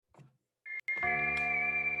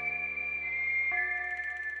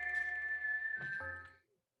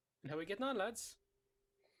How we getting on, lads?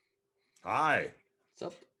 Hi. What's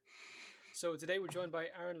up? So today we're joined by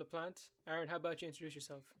Aaron LaPlante. Aaron, how about you introduce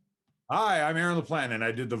yourself? Hi, I'm Aaron LaPlante, and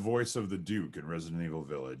I did the voice of the Duke in Resident Evil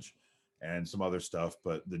Village and some other stuff,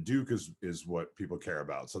 but the Duke is what people care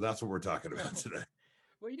about. So that's what we're talking about today.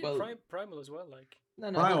 Well, you did Well, Primal as well, like. no,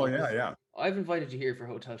 hold Primal, on, yeah, because yeah. I've invited you here for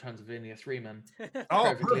Hotel Transylvania 3, man. To be Oh,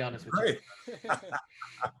 perfectly perfect. honest with you. Great.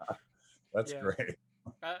 That's Yeah, great.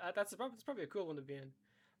 that's probably a cool one to be in.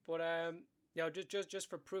 But just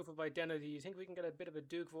for proof of identity, you think we can get a bit of a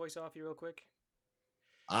Duke voice off you real quick?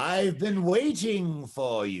 I've been waiting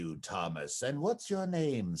for you, Thomas. And what's your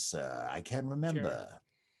name, sir? I can't Jer. remember.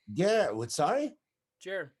 What? Sorry?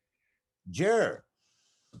 Jer. Jer.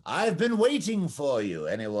 I've been waiting for you.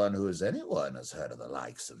 Anyone has heard of the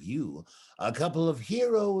likes of you. A couple of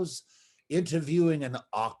heroes interviewing an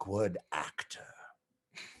awkward actor.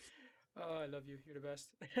 Oh, I love you. You're the best.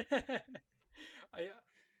 I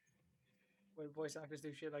when voice actors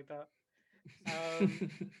do shit like that.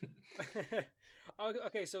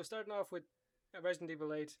 Okay, so starting off with Resident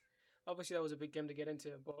Evil 8, obviously that was a big game to get into,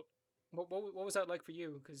 but what was that like for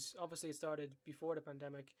you? Because obviously it started before the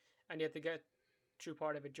pandemic, and you had to get through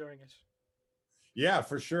part of it during it. Yeah,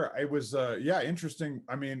 for sure. It was interesting.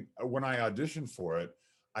 I mean, when I auditioned for it,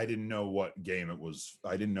 I didn't know what game it was.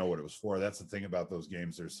 I didn't know what it was for. That's the thing about those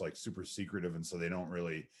games. They're like super secretive, and so they don't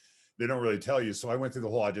really tell you. So I went through the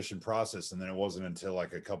whole audition process, and then it wasn't until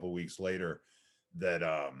like a couple weeks later that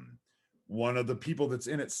one of the people that's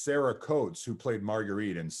in it, Sarah Coates, who played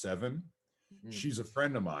Marguerite in Seven, she's a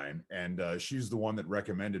friend of mine, and she's the one that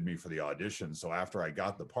recommended me for the audition. So after I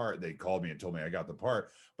got the part, they called me and told me I got the part,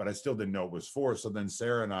 but I still didn't know what it was for. So then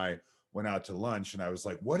Sarah and I went out to lunch, and I was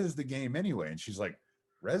like, "What is the game anyway?" And she's like,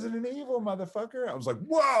 "Resident Evil, motherfucker." I was like,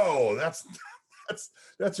 "Whoa,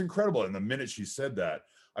 that's incredible." And the minute she said that,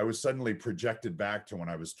 I was suddenly projected back to when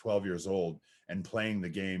I was 12 years old and playing the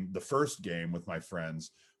game, the first game with my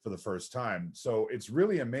friends for the first time. So it's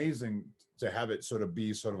really amazing to have it sort of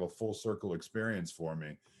be sort of a full circle experience for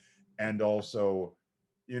me. And also,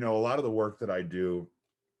 a lot of the work that I do,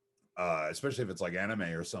 especially if it's like anime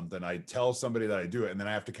or something, I tell somebody that I do it, and then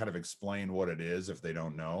I have to kind of explain what it is if they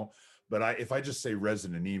don't know. But if I just say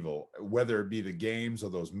Resident Evil, whether it be the games or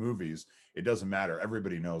those movies, it doesn't matter.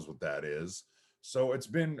 Everybody knows what that is. So it's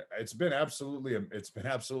been absolutely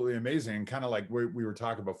amazing, and kind of like we were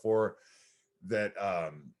talking before, that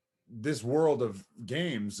this world of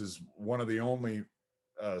games is one of the only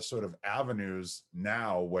sort of avenues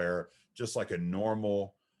now where just like a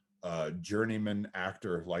normal journeyman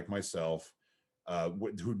actor like myself,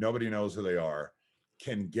 who nobody knows who they are,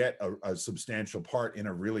 can get a substantial part in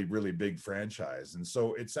a really, really big franchise. And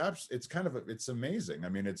so it's amazing. I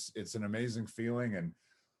mean, it's an amazing feeling. And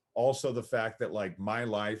also the fact that like my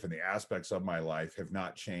life and the aspects of my life have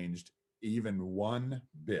not changed even one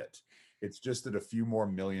bit. It's just that a few more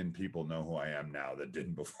million people know who I am now that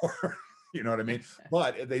didn't before. You know what I mean?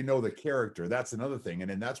 But they know the character. That's another thing.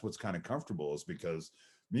 And then that's what's kind of comfortable, is because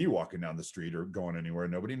me walking down the street or going anywhere,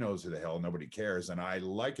 nobody knows who the hell, nobody cares. And I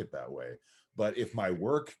like it that way. But if my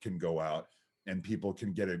work can go out and people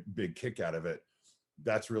can get a big kick out of it,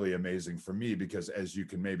 that's really amazing for me, because as you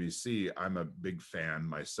can maybe see, I'm a big fan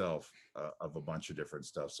myself of a bunch of different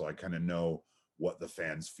stuff. So I kind of know what the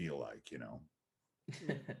fans feel like.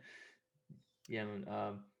 Yeah, man.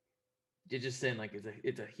 You're just saying like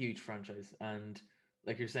it's a huge franchise, and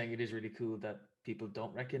like you're saying, it is really cool that people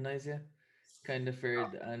don't recognize you, kind of for,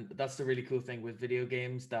 and that's the really cool thing with video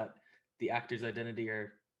games, that the actor's identity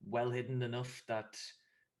are well hidden enough that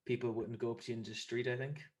people wouldn't go up to you in the street, I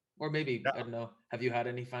think. Or maybe, I don't know, have you had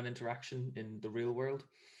any fan interaction in the real world?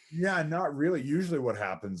 Yeah, not really. Usually what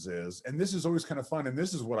happens is, and this is always kind of fun, and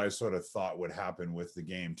this is what I sort of thought would happen with the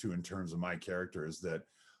game too, in terms of my character, is that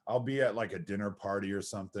I'll be at like a dinner party or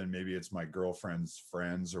something. Maybe it's my girlfriend's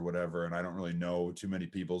friends or whatever, and I don't really know too many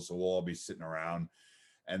people. So we'll all be sitting around.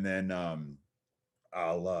 And then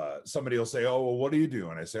I'll somebody will say, "Oh, well, what do you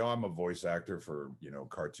do?" And I say, "Oh, I'm a voice actor for,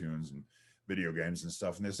 cartoons and video games and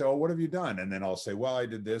stuff." And they say, "Oh, what have you done?" And then I'll say, "Well, I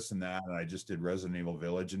did this and that, and I just did Resident Evil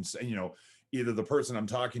Village." And say, either the person I'm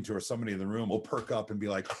talking to or somebody in the room will perk up and be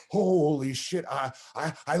like, "Holy shit, I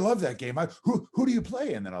love that game. Who do you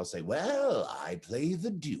play?" And then I'll say, "Well, I play the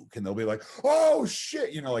Duke." And they'll be like, "Oh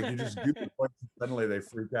shit," like you just do it, suddenly they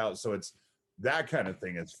freak out. So it's that kind of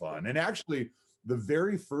thing. It's fun. And actually, the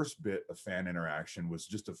very first bit of fan interaction was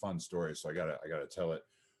just a fun story. So I gotta tell it.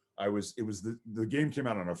 The game came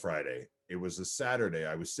out on a Friday. It was a Saturday.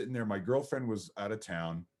 I was sitting there. My girlfriend was out of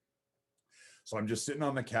town. So I'm just sitting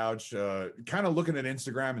on the couch, kind of looking at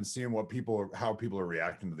Instagram and seeing how people are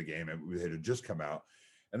reacting to the game. It had just come out.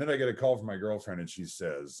 And then I get a call from my girlfriend, and she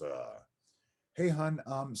says, "Hey, hun,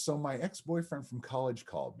 so my ex-boyfriend from college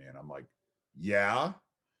called me," and I'm like, "Yeah,"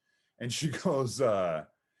 and she goes,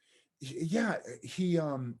 "Yeah,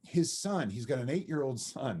 his son, he's got an 8-year-old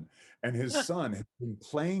son, and his son has been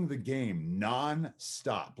playing the game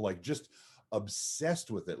nonstop, like just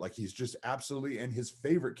obsessed with it, like he's just absolutely, and his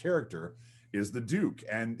favorite character is the Duke,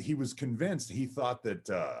 and he was convinced, he thought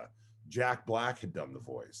that Jack Black had done the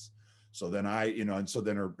voice." So then and so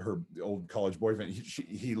then her old college boyfriend,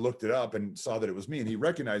 he looked it up and saw that it was me, and he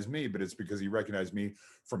recognized me, but it's because he recognized me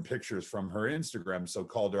from pictures from her Instagram. So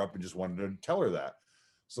called her up and just wanted to tell her that.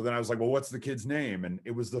 So then I was like, "Well, what's the kid's name?" And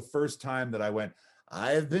it was the first time that I went,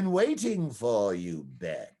 I've been waiting for you,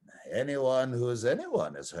 Ben. Anyone has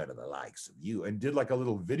heard of the likes of you. and did like a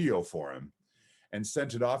little video for him and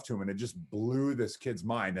sent it off to him. And it just blew this kid's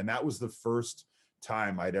mind. And that was the first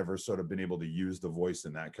time I'd ever sort of been able to use the voice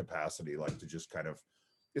in that capacity, like to just kind of,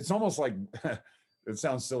 it's almost like, it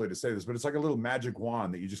sounds silly to say this, but it's like a little magic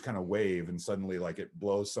wand that you just kind of wave and suddenly like it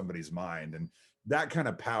blows somebody's mind. And that kind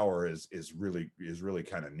of power is really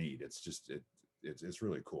kind of neat. It's just, it's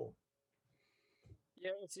really cool.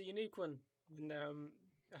 Yeah, it's a unique one, and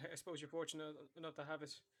I suppose you're fortunate enough to have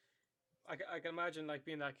it. I can imagine like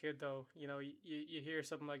being that kid though. You know, you hear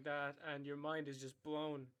something like that, and your mind is just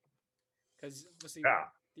blown because obviously Yeah.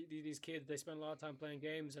 these kids they spend a lot of time playing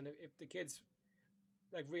games, and if the kids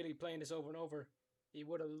like really playing this over and over, he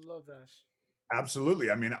would have loved that. Absolutely.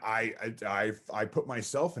 I mean, I put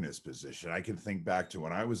myself in his position. I can think back to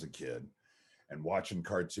when I was a kid and watching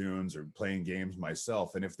cartoons or playing games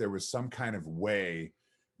myself. And if there was some kind of way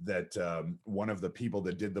that one of the people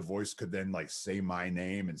that did the voice could then like say my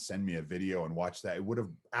name and send me a video and watch that, it would have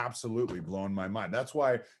absolutely blown my mind. That's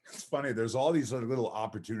why it's funny. There's all these little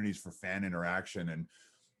opportunities for fan interaction, and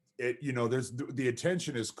there's the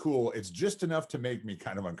attention is cool. It's just enough to make me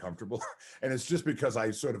kind of uncomfortable. And it's just because I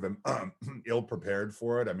sort of am ill prepared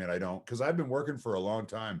for it. I mean, I don't, because I've been working for a long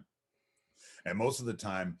time, and most of the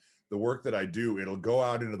time the work that I do, it'll go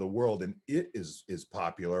out into the world and it is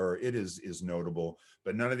popular, or it is notable,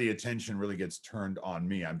 but none of the attention really gets turned on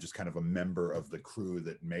me. I'm just kind of a member of the crew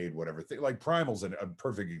that made whatever thing. Like Primal's a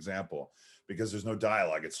perfect example, because there's no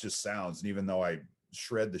dialogue, it's just sounds. And even though I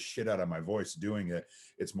shred the shit out of my voice doing it,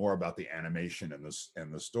 it's more about the animation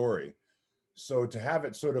and the story. So to have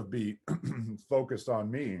it sort of be focused on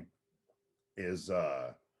me is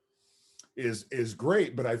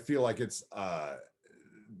great, but I feel like it's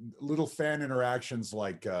little fan interactions,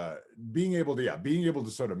 like being able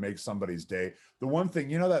to sort of make somebody's day. The one thing,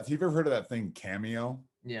 that, you've ever heard of that thing Cameo?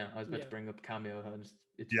 Yeah, I was about Yeah. to bring up Cameo.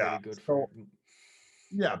 It's Yeah, really good so- for.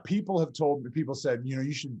 Yeah, people said,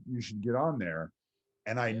 you should get on there.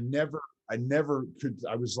 And I Yeah. never could.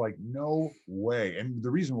 I was like, no way. And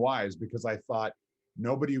the reason why is because I thought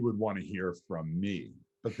nobody would want to hear from me.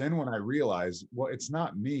 But then when I realized, well, it's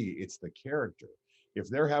not me, it's the character. If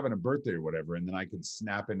they're having a birthday or whatever, and then I could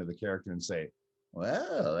snap into the character and say,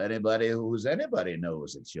 Well, anybody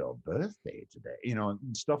knows it's your birthday today.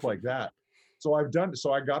 and stuff like that. So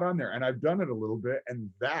I got on there and I've done it a little bit, and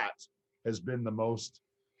that has been the most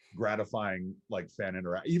gratifying, like, fan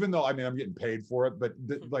interact, even though, I mean, I'm getting paid for it, but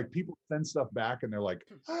like, people send stuff back and they're like,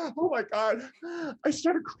 "Oh my God, I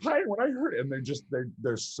started crying when I heard it." And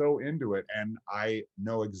they're so into it, and I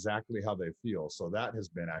know exactly how they feel. So that has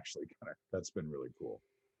been actually that's been really cool.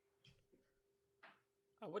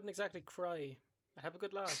 I wouldn't exactly cry. I have a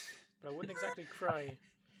good laugh, but I wouldn't exactly cry.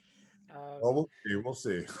 Well, we'll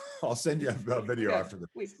see. I'll send you a We video got- after the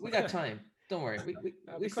we got time. Don't worry. I'll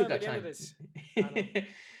We be still crying got by the end time. of this.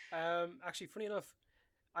 I Actually, funny enough,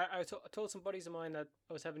 I told some buddies of mine that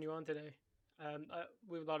I was having you on today.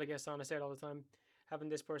 We have a lot of guests on. I say it all the time. Having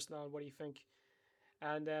this person on, what do you think?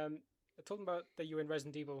 And I told him about that you were in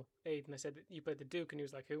Resident Evil 8, and I said that you played the Duke, and he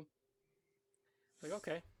was like, "Who?" Like,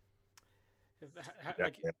 okay, Yeah,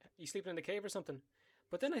 like you sleeping in the cave or something.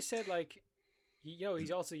 But then I said, like,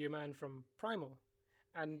 he's also your man from Primal.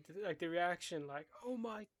 And like the reaction, like, "Oh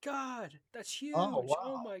my God, that's huge! wow.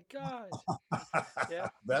 Oh my God, Yeah.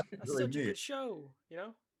 That's that's really such a neat. good show!"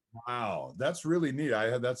 Wow, that's really neat.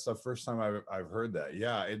 That's the first time I've heard that.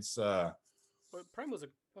 Yeah, it's But Primal's a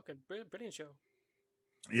fucking brilliant show.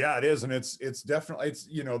 yeah, it is, and it's definitely, it's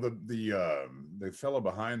the fellow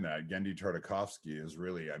behind that, Gendy Tartakovsky, is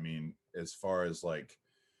really, I mean, as far as like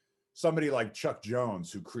somebody like Chuck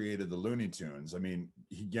Jones, who created the Looney Tunes, I mean,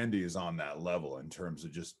 Gendy is on that level in terms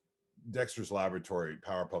of just Dexter's Laboratory,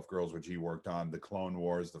 Powerpuff Girls, which he worked on, the Clone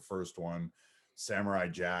Wars, the first one, Samurai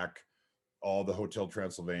Jack, all the Hotel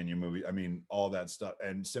Transylvania movie. I mean, all that stuff,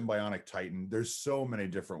 and Symbionic Titan. There's so many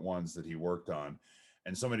different ones that he worked on.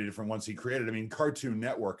 and so many different ones he created. I mean, Cartoon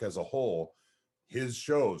Network as a whole, his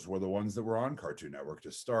shows were the ones that were on Cartoon Network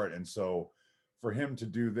to start. And so for him to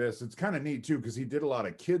do this, it's kind of neat too, because he did a lot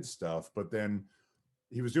of kids stuff, but then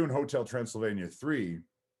he was doing Hotel Transylvania 3,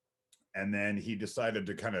 and then he decided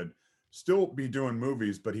to kind of still be doing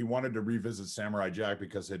movies, but he wanted to revisit Samurai Jack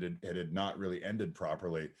because it had not really ended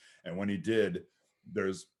properly. And when he did,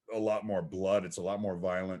 there's a lot more blood. It's a lot more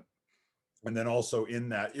violent. And then also in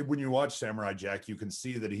that, when you watch Samurai Jack, you can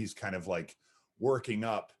see that he's kind of like working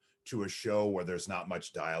up to a show where there's not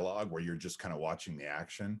much dialogue, where you're just kind of watching the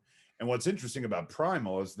action. And what's interesting about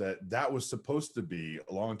Primal is that was supposed to be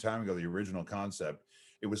a long time ago, the original concept.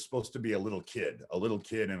 It was supposed to be a little kid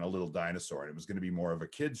and a little dinosaur, and it was going to be more of a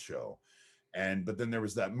kid's show. But then there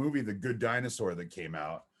was that movie, The Good Dinosaur, that came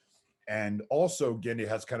out. And also Genndy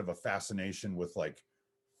has kind of a fascination with like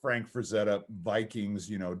Frank Frazetta,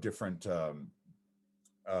 Vikings, different,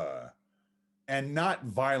 and not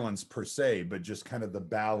violence per se, but just kind of the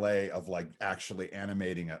ballet of like actually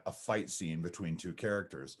animating a fight scene between two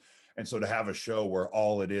characters. And so to have a show where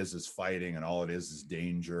all it is fighting and all it is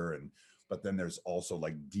danger, but then there's also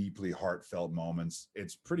like deeply heartfelt moments.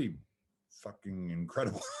 It's pretty fucking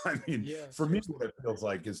incredible. I mean, Yeah, for me, seriously. what it feels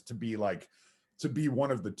like is to be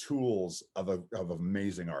one of the tools of an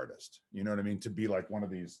amazing artist. You know what I mean? To be like one of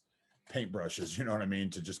these paintbrushes, you know what I mean?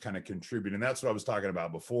 To just kind of contribute. And that's what I was talking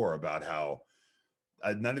about before, about how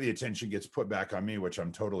none of the attention gets put back on me, which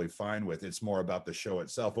I'm totally fine with. It's more about the show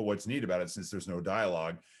itself. But what's neat about it, since there's no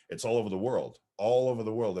dialogue, it's all over the world,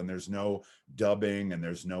 and there's no dubbing and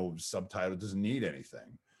there's no subtitle. It doesn't need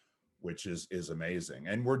anything, which is amazing.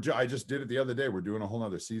 And I just did it the other day. We're doing a whole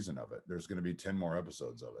nother season of it. There's going to be 10 more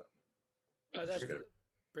episodes of it. Oh, that's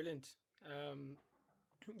brilliant.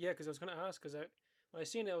 Yeah, because I was going to ask, because when I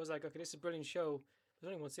seen it, I was like, okay, this is a brilliant show.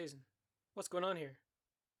 There's only one season. What's going on here?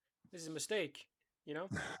 This is a mistake, you know?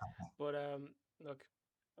 But look,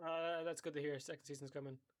 that's good to hear. Second season's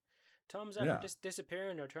coming. Tom's after Yeah.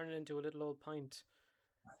 disappearing or turning into a little old pint.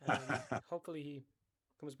 Hopefully he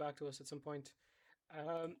comes back to us at some point.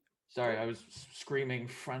 Sorry, I was screaming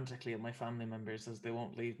frantically at my family members as they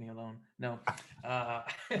won't leave me alone. No,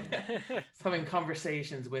 having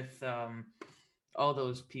conversations with all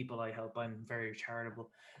those people I help. I'm very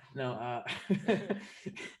charitable. No,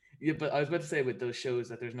 yeah, but I was about to say with those shows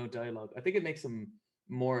that there's no dialogue. I think it makes them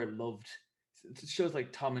more loved. Shows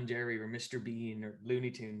like Tom and Jerry or Mr. Bean or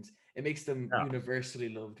Looney Tunes, it makes them universally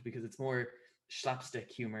loved because it's more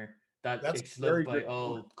slapstick humor that's it's loved by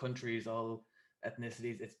all countries, all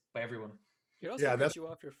ethnicities. It's by everyone. It also gets you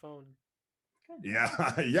off your phone. Yeah,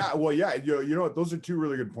 yeah. Well, yeah. You know what? Those are two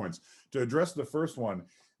really good points. To address the first one,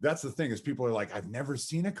 that's the thing, is people are like, I've never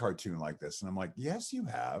seen a cartoon like this, and I'm like, yes, you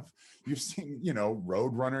have. You've seen,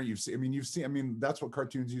 Roadrunner. I mean, that's what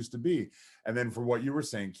cartoons used to be. And then for what you were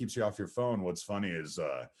saying, keeps you off your phone. What's funny is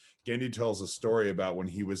Genndy tells a story about when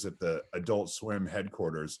he was at the Adult Swim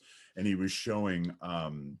headquarters, and he was showing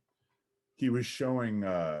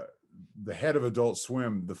the head of Adult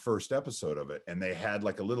Swim the first episode of it, and they had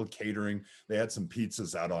like a little catering. They had some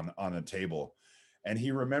pizzas out on a table, and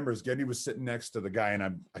he remembers Genndy was sitting next to the guy,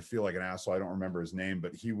 and I feel like an asshole, I don't remember his name,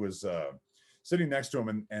 but he was sitting next to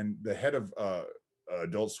him, and the head of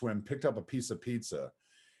Adult Swim picked up a piece of pizza,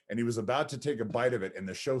 and he was about to take a bite of it, and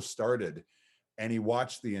the show started, and he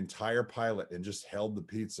watched the entire pilot and just held the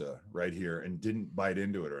pizza right here and didn't bite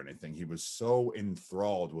into it or anything. He was so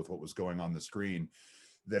enthralled with what was going on the screen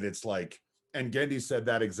that it's like, and Genndy said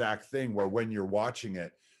that exact thing, where when you're watching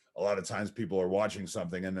it, a lot of times people are watching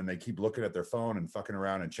something and then they keep looking at their phone and fucking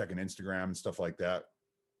around and checking Instagram and stuff like that.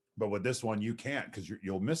 But with this one, you can't, because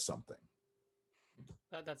you'll miss something.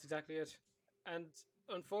 That's exactly it. And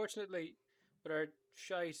unfortunately, with our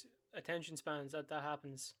shite attention spans, that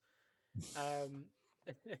happens.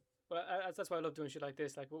 But that's why I love doing shit like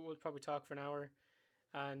this. Like we'll probably talk for an hour,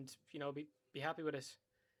 and be happy with it.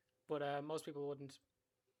 But most people wouldn't.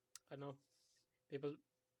 I don't know. People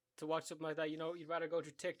to watch something like that, you'd rather go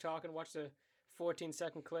to TikTok and watch the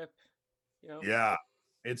 14-second clip. Yeah,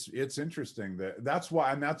 it's interesting that's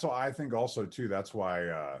why I think also too. That's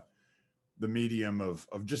why the medium of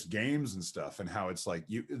just games and stuff, and how it's like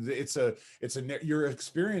you're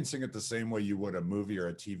experiencing it the same way you would a movie or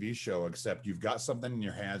a TV show, except you've got something in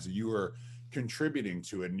your hands and you are contributing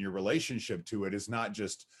to it, and your relationship to it is not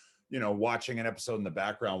just watching an episode in the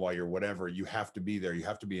background while you're whatever. You have to be there, you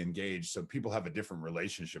have to be engaged. So people have a different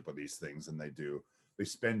relationship with these things than they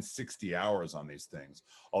spend 60 hours on these things.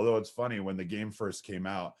 Although it's funny, when the game first came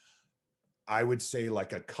out, I would say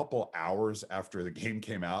like a couple hours after the game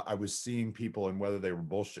came out, I was seeing people, and whether they were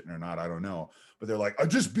bullshitting or not, I don't know. But they're like, I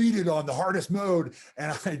just beat it on the hardest mode,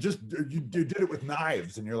 and I just you did it with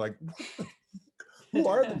knives, and you're like, who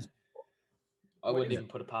are these? I wouldn't even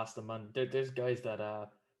put it past them, man. There's guys that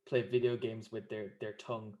play video games with their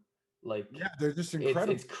tongue. Like, Yeah, they're just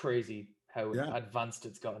incredible. It's crazy how Yeah. advanced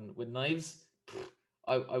it's gotten. With knives,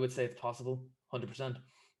 I would say it's possible, 100%.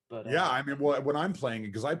 But Yeah, I mean, well, when I'm playing it,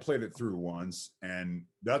 because I played it through once, and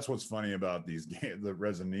that's what's funny about these games, the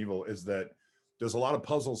Resident Evil, is that there's a lot of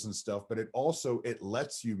puzzles and stuff, but it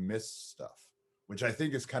lets you miss stuff, which I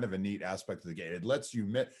think is kind of a neat aspect of the game. It lets you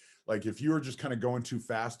miss, like if you were just kind of going too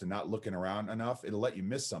fast and not looking around enough, it'll let you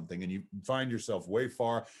miss something, and you find yourself way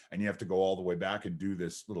far, and you have to go all the way back and do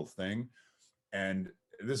this little thing. And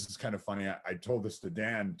this is kind of funny. I told this to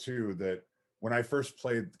Dan too, that when I first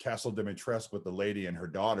played Castle Dimitrescu with the lady and her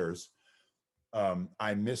daughters,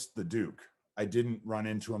 I missed the Duke. I didn't run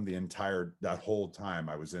into him that whole time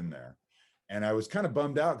I was in there. And I was kind of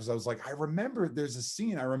bummed out because I was like, I remember there's a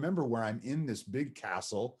scene I remember where I'm in this big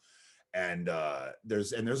castle, and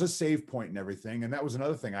there's a save point and everything. And that was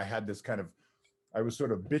another thing. I was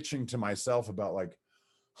sort of bitching to myself about like,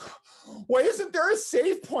 why isn't there a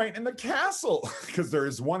save point in the castle? Because there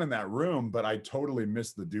is one in that room, but I totally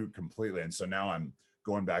missed the Duke completely. And so now I'm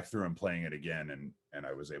going back through and playing it again, and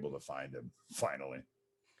I was able to find him finally.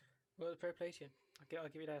 Well, fair play to you. I'll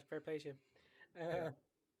give you that. Fair play to you.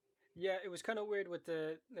 Yeah, it was kind of weird with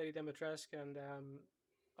the Lady Dimitrescu and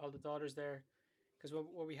all the daughters there, because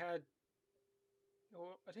what we had,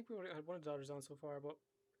 I think we only had one of the daughters on so far, but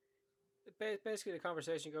basically the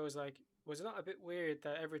conversation goes like, was it not a bit weird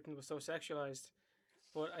that everything was so sexualized?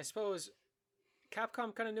 But I suppose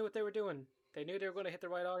Capcom kind of knew what they were doing. They knew they were going to hit the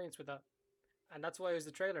right audience with that, and that's why it was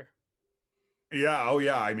the trailer. Yeah. Oh,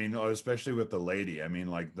 yeah. I mean, especially with the lady. I mean,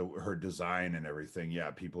 like her design and everything.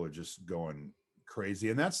 Yeah, people are just going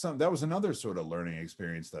crazy, and that was another sort of learning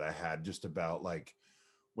experience that I had, just about like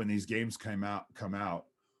when these games come out,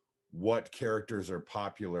 what characters are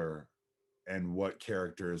popular and what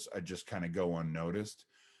characters just kind of go unnoticed.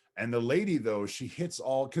 And the lady, though, she hits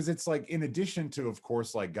all, because it's like, in addition to, of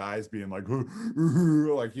course, like guys being like,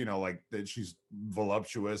 like, you know, like that she's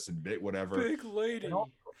voluptuous and whatever. Big lady.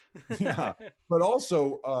 Yeah, but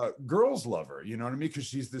also girls love her, you know what I mean? Because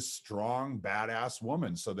she's this strong, badass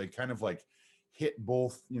woman. So they kind of like hit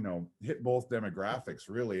both demographics,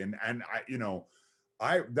 really. And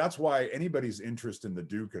that's why anybody's interest in the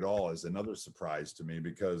Duke at all is another surprise to me,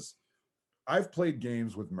 because I've played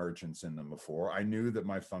games with merchants in them before. I knew that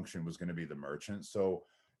my function was going to be the merchant. So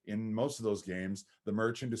in most of those games, the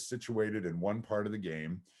merchant is situated in one part of the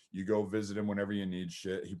game. You go visit him whenever you need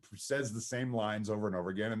shit. He says the same lines over and over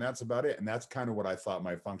again, and that's about it. And that's kind of what I thought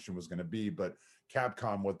my function was going to be. But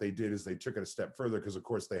Capcom, what they did is they took it a step further, because of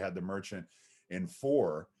course they had the merchant in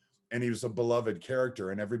 4, and he was a beloved character.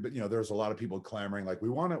 And everybody, there's a lot of people clamoring like, we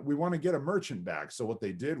want to get a merchant back. So what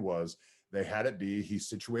they did was, they had it be, he's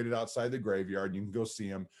situated outside the graveyard. You can go see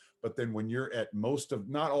him. But then when you're at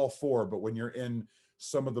not all 4, but when you're in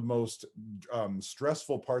some of the most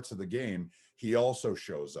stressful parts of the game, he also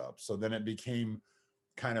shows up. So then it became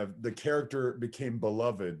kind of, the character became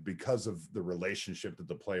beloved because of the relationship that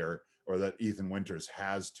the player, or that Ethan Winters,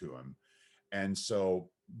 has to him. And so,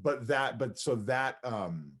 that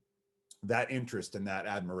interest and that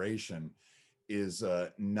admiration is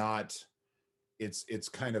not,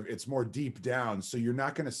 it's more deep down. So you're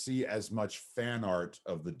not going to see as much fan art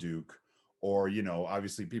of the Duke, or,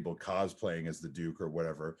 obviously people cosplaying as the Duke or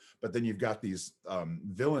whatever. But then you've got these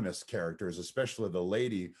villainous characters, especially the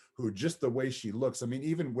lady, who, just the way she looks, I mean,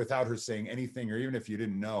 even without her saying anything, or even if you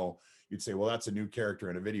didn't know, you'd say, well, that's a new character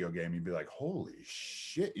in a video game. You'd be like, holy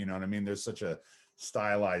shit. You know what I mean? There's such a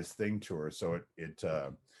stylized thing to her. So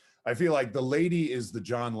I feel like the lady is the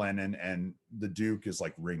John Lennon, and the Duke is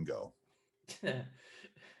like Ringo.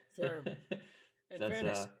 Sure. In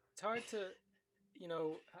fairness, it's hard to,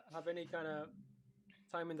 have any kind of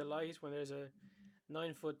time in the light when there's a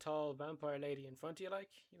 9-foot tall vampire lady in front of you. Like,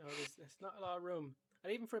 there's not a lot of room,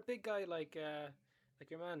 and even for a big guy like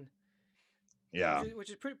your man. Yeah. Which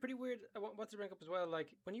is pretty weird. I want to bring up as well,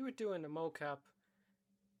 like when you were doing the mocap,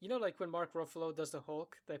 like when Mark Ruffalo does the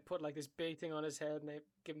Hulk, they put like this big thing on his head and they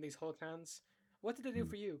give him these Hulk hands. What did they do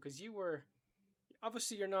for you? Because you were,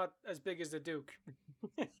 obviously you're not as big as the Duke.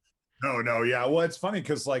 No, yeah. Well, it's funny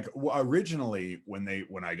because like originally when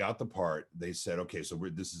I got the part, they said, okay, so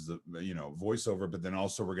this is the voiceover, but then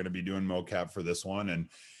also we're going to be doing mocap for this one, and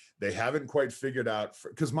they haven't quite figured out,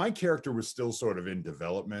 because my character was still sort of in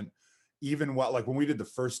development. Even when we did the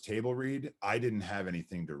first table read, I didn't have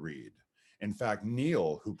anything to read. In fact,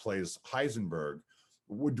 Neil, who plays Heisenberg,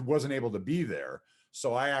 wasn't able to be there.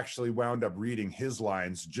 So I actually wound up reading his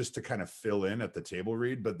lines just to kind of fill in at the table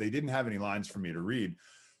read, but they didn't have any lines for me to read.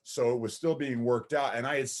 So it was still being worked out. And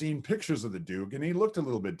I had seen pictures of the Duke, and he looked a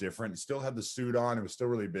little bit different. Still had the suit on. It was still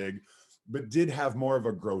really big, but did have more of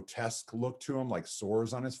a grotesque look to him, like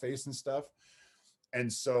sores on his face and stuff.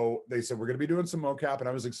 And so they said, we're going to be doing some mocap. And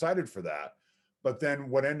I was excited for that. But then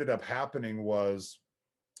what ended up happening was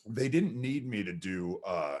they didn't need me to do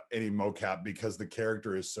any mocap because the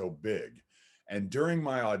character is so big. And during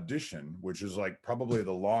my audition, which is like probably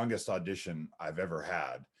the longest audition I've ever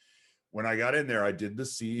had, when I got in there, I did the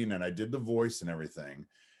scene and I did the voice and everything.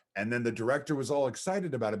 And then the director was all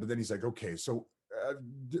excited about it. But then he's like, okay, so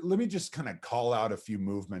let me just kind of call out a few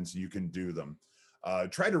movements. You can do them.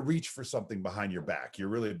 Try to reach for something behind your back. You're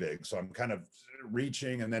really big. So I'm kind of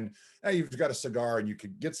reaching, and then you've got a cigar and you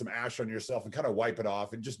could get some ash on yourself and kind of wipe it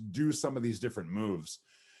off and just do some of these different moves.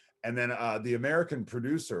 And then the American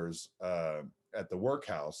producers at the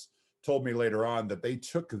workhouse told me later on that they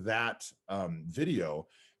took that video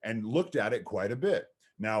and looked at it quite a bit.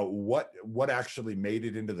 Now, what actually made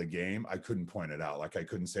it into the game, I couldn't point it out. Like I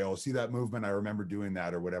couldn't say, oh, see that movement? I remember doing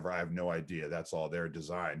that or whatever. I have no idea. That's all their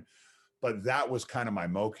design. But that was kind of my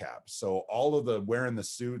mocap. So all of the wearing the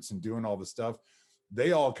suits and doing all the stuff,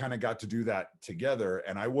 they all kind of got to do that together.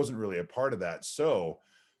 And I wasn't really a part of that. So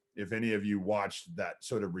if any of you watched that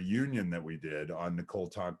sort of reunion that we did on Nicole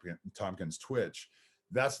Tompkins' Twitch,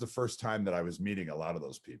 that's the first time that I was meeting a lot of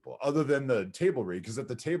those people, other than the table read, because at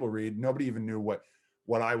the table read, nobody even knew what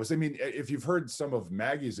I was. I mean, if you've heard some of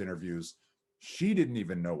Maggie's interviews, she didn't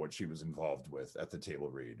even know what she was involved with at the table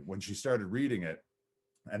read when she started reading it.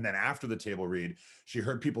 And then after the table read, she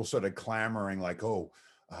heard people sort of clamoring like, oh,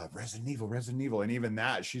 Resident Evil. And even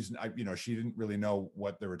that, she didn't really know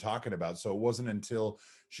what they were talking about. So it wasn't until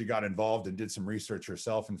she got involved and did some research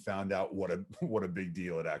herself and found out what a big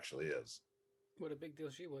deal it actually is. What a big deal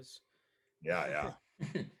she was. Yeah.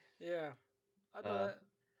 Yeah. I know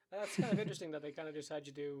that's kind of interesting that they kind of just had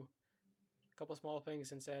you do a couple small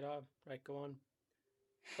things and said, oh, right, go on.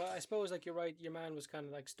 But I suppose, like, you're right, your man was kind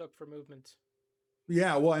of like stuck for movement.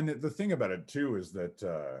 Yeah, well, and the thing about it too is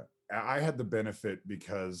that I had the benefit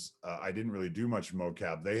because I didn't really do much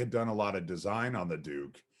mocap. They had done a lot of design on the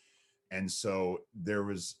Duke, and so there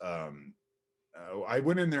was. I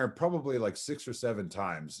went in there probably like 6 or 7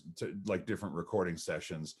 times to like different recording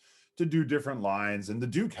sessions to do different lines, and the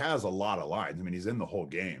Duke has a lot of lines. I mean, he's in the whole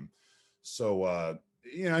game, so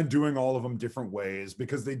doing all of them different ways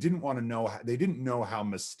because they didn't want to know. They didn't know how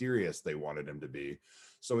mysterious they wanted him to be.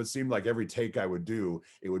 So it seemed like every take I would do,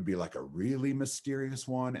 it would be like a really mysterious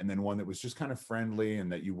one, and then one that was just kind of friendly,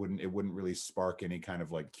 and that it wouldn't really spark any kind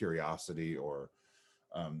of like curiosity or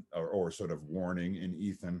sort of warning in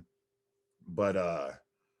Ethan. But the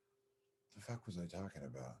fuck was I talking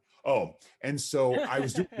about? Oh, and so I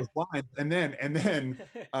was doing the lines, and then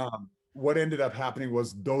what ended up happening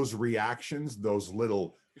was those reactions, those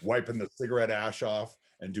little wiping the cigarette ash off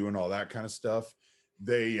and doing all that kind of stuff.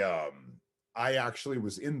 I actually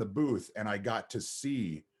was in the booth and I got to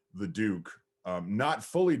see the Duke, not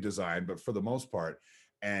fully designed, but for the most part.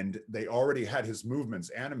 And they already had his movements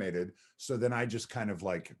animated. So then I just kind of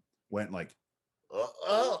like went like,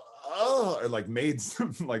 or like made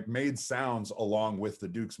sounds along with the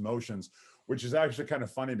Duke's motions, which is actually kind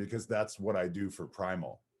of funny because that's what I do for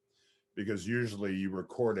Primal. Because usually you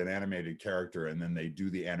record an animated character and then they do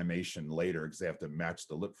the animation later because they have to match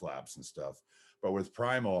the lip flaps and stuff. But with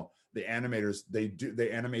Primal, the animators,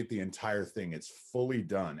 they animate the entire thing. It's fully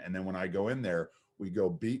done. And then when I go in there, we go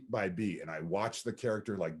beat by beat and I watch the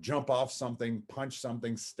character like jump off something, punch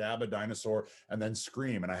something, stab a dinosaur, and then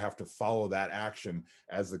scream. And I have to follow that action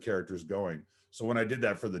as the character's going. So when I did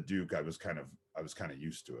that for the Duke, I was kind of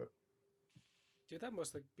used to it. Dude, that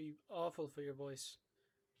must like be awful for your voice.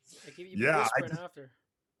 Like you yeah, whispering after.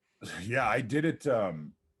 Yeah, I did it.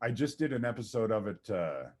 I just did an episode of it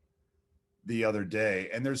the other day,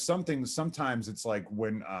 and there's something. Sometimes it's like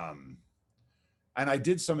when, and I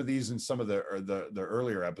did some of these in some of the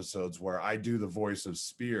earlier episodes where I do the voice of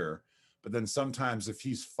Spear, but then sometimes if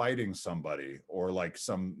he's fighting somebody or like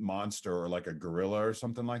some monster or like a gorilla or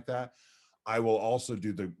something like that, I will also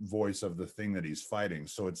do the voice of the thing that he's fighting.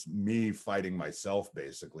 So it's me fighting myself,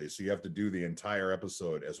 basically. So you have to do the entire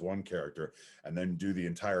episode as one character and then do the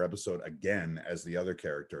entire episode again as the other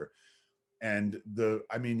character. And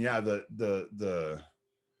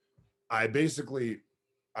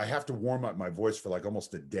I have to warm up my voice for like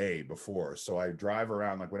almost a day before. So I drive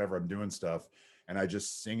around like whenever I'm doing stuff and I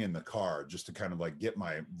just sing in the car just to kind of like get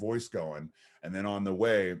my voice going. And then on the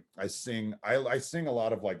way, I sing a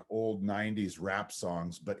lot of like old 90s rap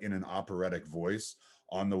songs, but in an operatic voice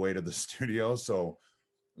on the way to the studio. So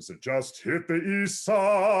I said, just hit the east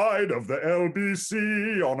side of the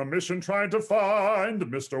LBC on a mission trying to find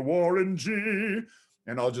Mr. Warren G.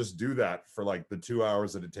 And I'll just do that for like the 2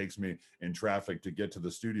 hours that it takes me in traffic to get to the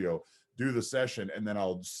studio, do the session, and then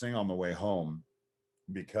I'll sing on the way home,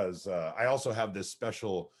 because I also have this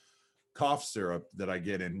special cough syrup that I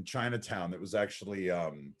get in Chinatown that was actually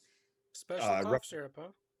Special cough syrup, huh?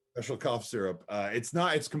 special cough syrup.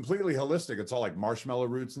 It's completely holistic. It's all like marshmallow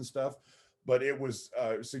roots and stuff. But it was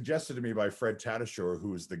suggested to me by Fred Tatasciore,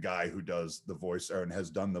 who is the guy who does the voice and has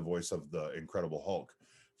done the voice of the Incredible Hulk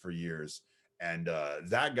for years. And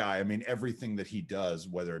that guy, I mean, everything that he does,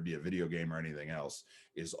 whether it be a video game or anything else,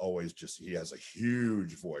 is always just, he has a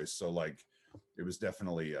huge voice. So like, it was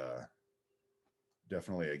definitely a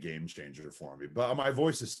game changer for me. But my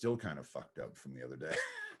voice is still kind of fucked up from the other day.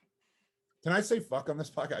 Can I say fuck on this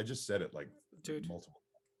podcast? I just said it like Dude, multiple.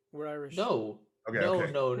 we're Irish. No. Okay, no,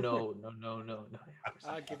 okay. no.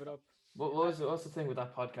 I'll give it up. What's the thing with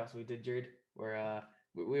that podcast we did, Jared? Where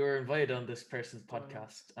we were invited on this person's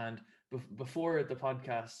podcast, and before the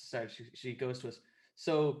podcast started, she goes to us.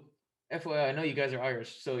 So, FYI, I know you guys are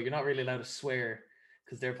Irish, so you're not really allowed to swear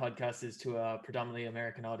because their podcast is to a predominantly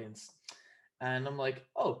American audience. And I'm like,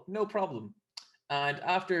 oh, no problem. And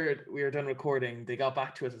after we were done recording, they got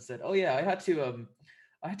back to us and said, oh yeah, I had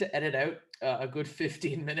to edit out a good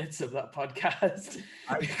 15 minutes of that podcast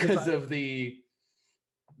because of the.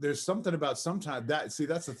 There's something about sometimes that's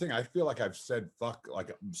the thing. I feel like I've said fuck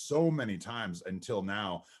like so many times until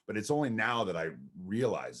now, but it's only now that I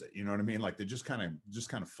realize it. You know what I mean? Like, they just kind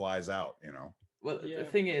of flies out, you know? Well, Yeah. the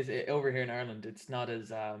thing is, over here in Ireland, it's not as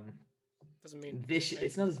Doesn't mean vicious.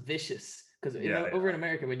 It's not as vicious because Yeah, over in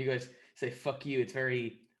America, when you guys say "fuck you," it's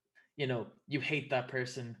very, you hate that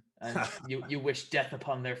person and you wish death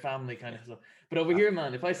upon their family kind of stuff. But over here,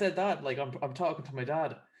 man, if I said that, like I'm talking to my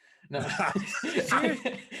dad. No, It's not even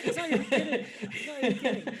kidding. It's not even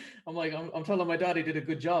kidding. I'm like, I'm telling my dad he did a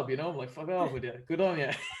good job. I'm like, fuck off with you. Good on you.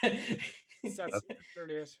 That's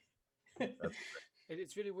literally it.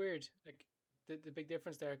 It's really weird, like the big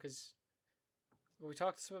difference there, because when we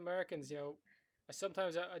talk to some Americans,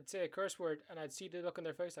 sometimes I'd say a curse word and I'd see the look on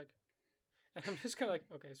their face like, and I'm just kind of like,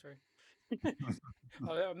 okay, sorry.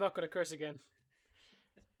 I'm not going to curse again.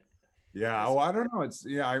 Yeah. Oh, I don't know.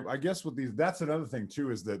 I guess with these, that's another thing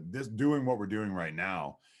too, is that this doing what we're doing right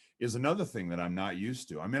now is another thing that I'm not used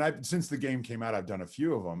to. I mean, since the game came out, I've done a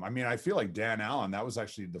few of them. I mean, I feel like Dan Allen, that was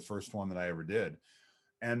actually the first one that I ever did.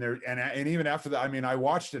 And even after that, I mean, I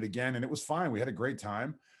watched it again and it was fine. We had a great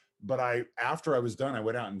time. But after I was done, I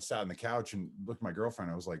went out and sat on the couch and looked at my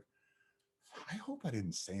girlfriend. I was like, I hope I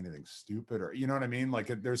didn't say anything stupid, or, you know what I mean?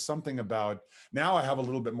 Like, there's something about, now I have a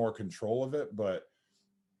little bit more control of it, but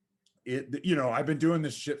I've been doing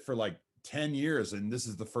this shit for like 10 years. And this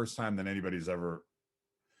is the first time that anybody's ever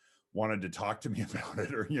wanted to talk to me about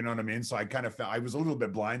it, or, you know what I mean? So I kind of felt, I was a little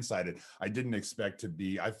bit blindsided. I didn't expect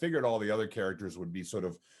I figured all the other characters would be sort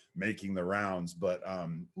of making the rounds, but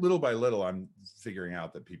little by little, I'm figuring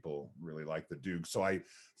out that people really like the Duke. So I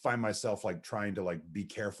find myself like trying to like be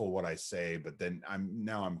careful what I say, but then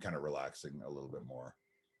I'm kind of relaxing a little bit more.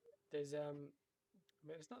 There's I mean,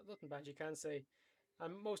 it's not nothing bad you can say.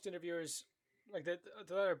 Most interviewers, like, they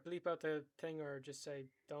either bleep out the thing or just say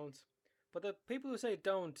don't. But the people who say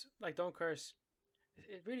don't curse,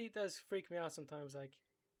 it really does freak me out sometimes. Like,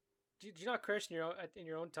 do you not curse in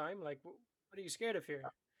your own time? Like, what are you scared of here?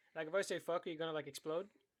 Like, if I say fuck, are you gonna like explode?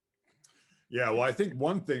 Yeah, well, I think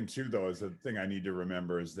one thing too, though, is the thing I need to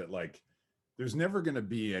remember is that, like, there's never going to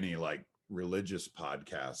be any like religious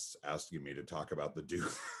podcasts asking me to talk about the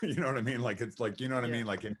Duke. You know what I mean? Like, it's like, you know what I mean?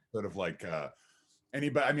 Like, in sort of like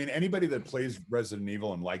anybody that plays Resident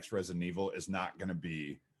Evil and likes Resident Evil is not going to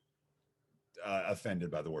be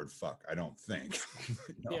offended by the word fuck, I don't think.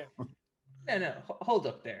 Yeah. No, hold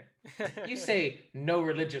up there. You say no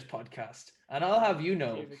religious podcast, and I'll have you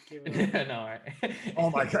know. Give it No, all right. Oh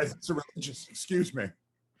my God, it's a religious. Excuse me.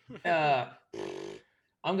 I'm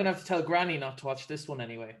gonna have to tell Granny not to watch this one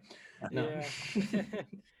anyway. No. Yeah.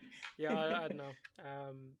 Yeah, I don't know.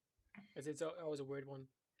 It's always a weird one.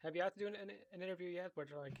 Have you had to do an interview yet where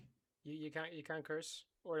they're like, you can't curse,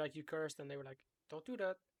 or like you cursed and they were like, don't do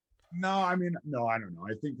that? No, I mean, no, I don't know.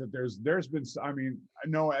 I think that there's been, I mean,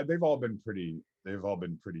 no, they've all been pretty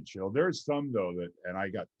chill. There's some though and I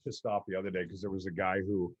got pissed off the other day because there was a guy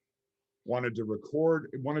who wanted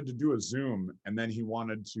to do a Zoom, and then he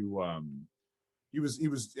wanted to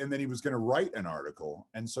and then he was going to write an article,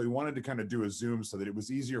 and so he wanted to kind of do a Zoom so that it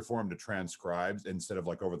was easier for him to transcribe instead of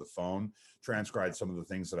like over the phone, transcribe some of the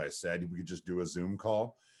things that I said. We could just do a Zoom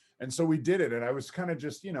call, and so we did it. And I was kind of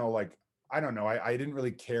just, like, I don't know, I didn't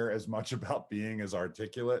really care as much about being as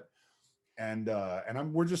articulate, and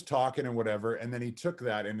we're just talking and whatever. And then he took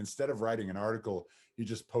that, and instead of writing an article, he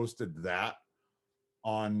just posted that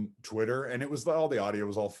on Twitter, and it was all the audio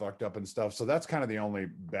was all fucked up and stuff. So that's kind of the only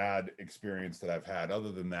bad experience that I've had.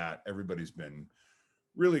 Other than that, everybody's been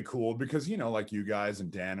really cool because, like you guys and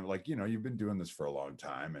Dan, like, you've been doing this for a long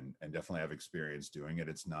time and definitely have experience doing it.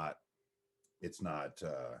 It's not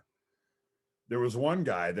there was one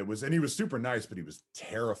guy that was, and he was super nice, but he was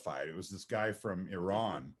terrified. It was this guy from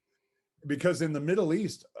Iran, because in the Middle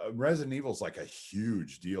East, Resident Evil's like a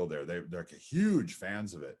huge deal there. They're like huge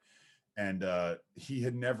fans of it. And he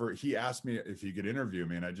asked me if he could interview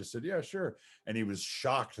me, and I just said, yeah, sure. And he was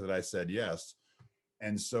shocked that I said yes.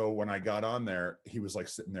 And so when I got on there, he was like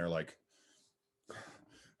sitting there like,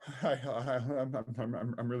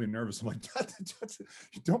 I'm really nervous. I'm like,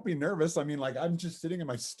 don't be nervous. I mean, like, I'm just sitting in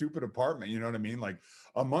my stupid apartment. You know what I mean? Like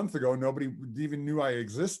a month ago, nobody even knew I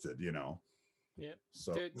existed, Yeah.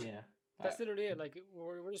 So Dude, Yeah. that's literally it. Like,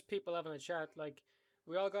 we're just people having a chat. Like,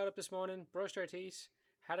 we all got up this morning, brushed our teeth,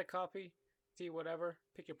 had a coffee, tea, whatever,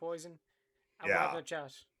 pick your poison, and we're having a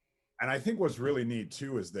chat. And I think what's really neat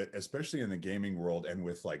too is that, especially in the gaming world and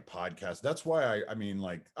with like podcasts, that's why I mean,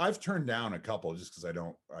 like, I've turned down a couple just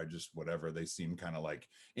because whatever, they seem kind of like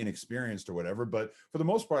inexperienced or whatever. But for the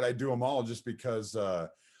most part, I do them all just because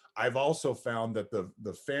I've also found that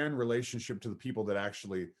the fan relationship to the people that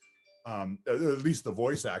actually, at least the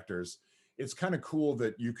voice actors, it's kind of cool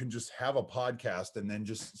that you can just have a podcast and then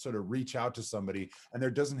just sort of reach out to somebody, and there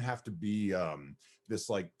doesn't have to be this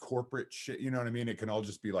like corporate shit. You know what I mean? It can all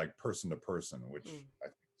just be like person to person, which I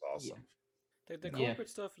think is awesome. The corporate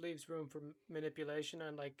stuff leaves room for manipulation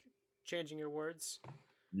and like changing your words.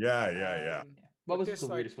 Yeah. What was the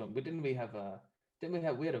weirdest one? But we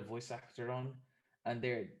had a voice actor on, and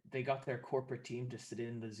they got their corporate team to sit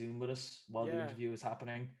in the Zoom with us while the interview was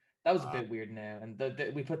happening. That was a bit weird now, and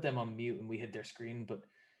we put them on mute and we hid their screen. But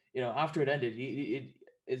after it ended,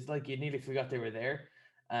 it's like you nearly forgot they were there,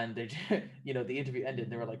 and they, the interview ended,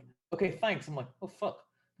 and they were like, "Okay, thanks." I'm like, "Oh fuck,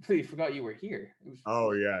 I completely forgot you were here." It was,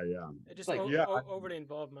 It just like overly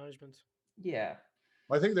involved management. Yeah,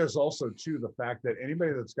 I think there's also too the fact that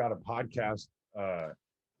anybody that's got a podcast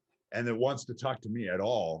and that wants to talk to me at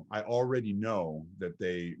all, I already know that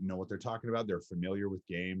they know what they're talking about. They're familiar with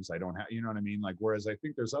games. I don't have, you know what I mean? Like, whereas I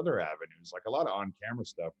think there's other avenues, like a lot of on-camera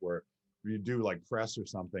stuff where you do like press or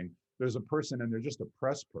something, there's a person and they're just a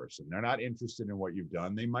press person. They're not interested in what you've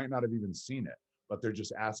done. They might not have even seen it, but they're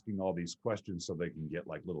just asking all these questions so they can get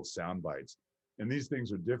like little sound bites. And these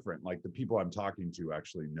things are different. Like the people I'm talking to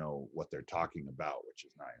actually know what they're talking about, which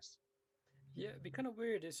is nice. Yeah, it'd be kind of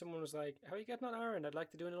weird if someone was like, "How are you getting on, Aaron? I'd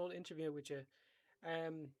like to do an old interview with you,"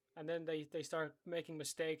 and then they start making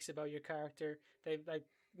mistakes about your character. They like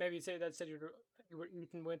maybe say that said you were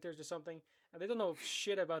Ethan Winters or something, and they don't know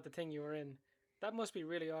shit about the thing you were in. That must be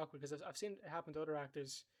really awkward because I've seen it happen to other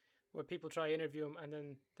actors where people try to interview them and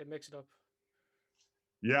then they mix it up.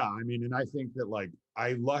 Yeah, I mean, and I think that like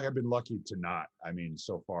I've been lucky to not, I mean,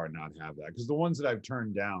 so far not have that, because the ones that I've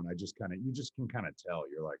turned down, you just can kind of tell.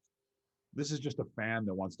 You're like, this is just a fan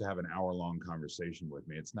that wants to have an hour-long conversation with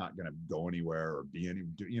me. It's not going to go anywhere or be any,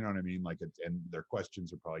 you know what I mean? Like, and their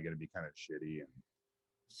questions are probably going to be kind of shitty, and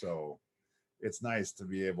so it's nice to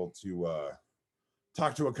be able to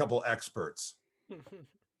talk to a couple experts.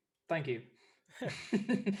 Thank you.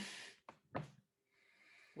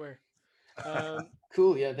 Where?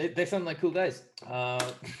 Cool. Yeah, they sound like cool guys.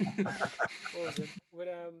 What was it?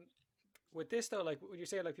 With this though, like when you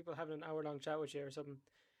say like people having an hour-long chat with you or something,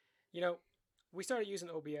 we started using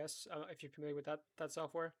OBS. If you're familiar with that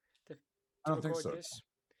software to I don't think record so. this.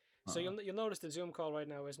 So you'll notice the Zoom call right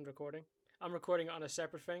now isn't recording. I'm recording it on a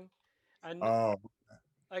separate thing, and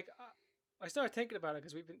like I started thinking about it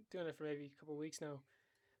because we've been doing it for maybe a couple of weeks now,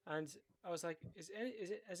 and I was like,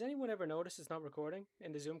 has anyone ever noticed it's not recording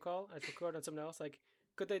in the Zoom call and it's recorded on something else? Like,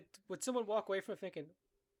 would someone walk away from it thinking,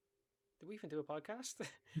 did we even do a podcast?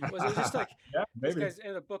 Was it just like this guy's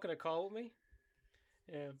ended up booking a call with me?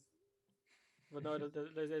 Yeah. But no,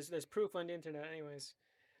 there's proof on the internet, anyways.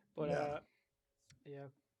 But yeah,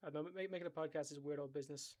 I don't know. Making a podcast is a weird old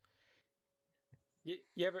business. You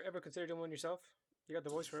ever consider doing one yourself? You got the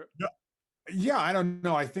voice for it. No. Yeah, I don't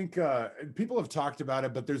know. I think people have talked about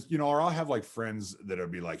it, but there's, or I'll have like friends that'll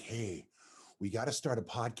be like, "Hey, we got to start a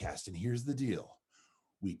podcast, and here's the deal: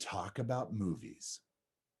 we talk about movies."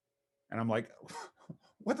 And I'm like,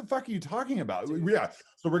 what the fuck are you talking about? Yeah.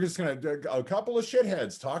 So we're just going to a couple of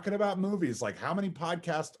shitheads talking about movies. Like, how many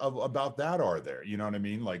podcasts about that are there? You know what I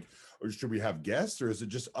mean? Like, or should we have guests, or is it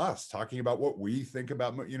just us talking about what we think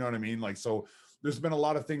about, you know what I mean? Like, so there's been a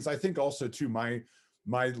lot of things. I think also too, my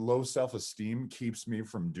low self-esteem keeps me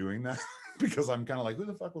from doing that because I'm kind of like, who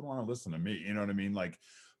the fuck would want to listen to me? You know what I mean? Like,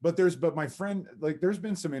 but my friend, like, there's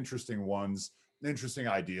been some interesting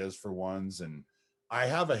ideas for ones. And I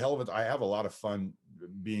have a lot of fun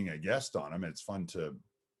being a guest on them. It's fun to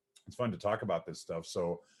talk about this stuff.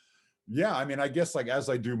 So yeah, I mean, I guess like as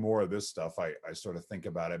I do more of this stuff, I sort of think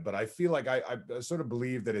about it, but I feel like I sort of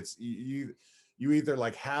believe that it's you either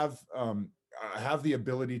like have the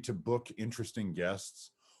ability to book interesting guests,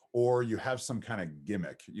 or you have some kind of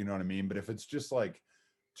gimmick, you know what I mean? But if it's just like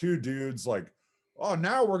two dudes like, oh,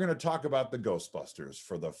 now we're going to talk about the Ghostbusters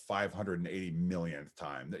for the 580 millionth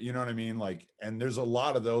time, you know what I mean? Like, and there's a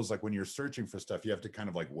lot of those, like when you're searching for stuff, you have to kind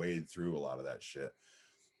of like wade through a lot of that shit.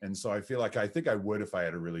 And so I feel like I think I would if I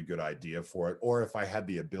had a really good idea for it, or if I had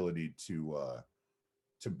the ability to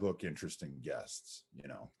book interesting guests, you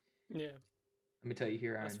know. Yeah. Let me tell you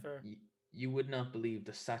here, That's Aaron, fair. you would not believe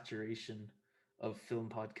the saturation of film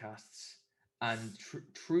podcasts, and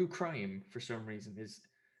true crime for some reason is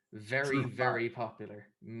very, very popular.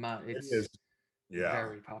 It It's is. Yeah.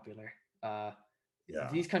 very popular. Yeah.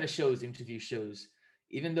 These kind of shows, interview shows,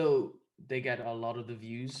 even though they get a lot of the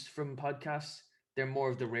views from podcasts, they're more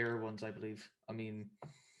of the rarer ones, I believe. I mean,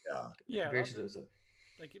 Yeah. Yeah. compared to those,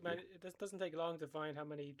 Like, man, it doesn't take long to find how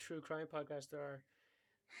many true crime podcasts there are,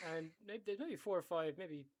 and there's maybe 4 or 5,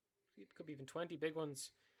 maybe it could be even 20 big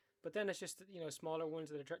ones. But then it's just smaller ones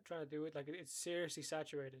that are trying to do it. Like it's seriously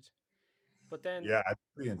saturated. But then Yeah, it's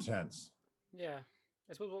pretty intense. yeah,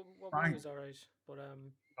 I suppose what Trying, movie's alright, but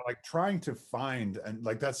like trying to find, and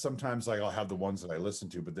like that's sometimes like I'll have the ones that I listen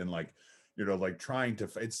to, but then like like trying to,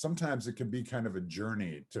 it's sometimes it can be kind of a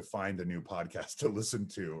journey to find a new podcast to listen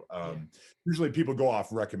to. Usually people go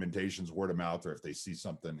off recommendations, word of mouth, or if they see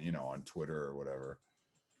something on Twitter or whatever.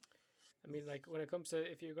 I mean, like when it comes to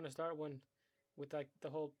if you're gonna start one with like the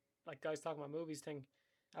whole like guys talking about movies thing,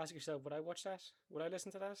 ask yourself, would I watch that? Would I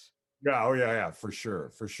listen to that? Yeah, oh yeah, for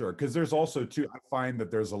sure, because there's also too, I find that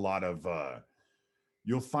there's a lot of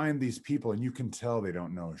you'll find these people and you can tell they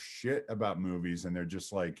don't know shit about movies, and they're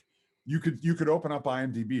just like, you could open up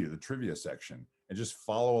IMDb, the trivia section, and just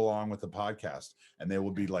follow along with the podcast, and they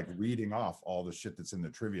will be like reading off all the shit that's in the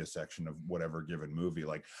trivia section of whatever given movie.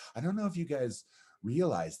 Like, I don't know if you guys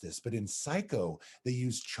realize this, but in Psycho, they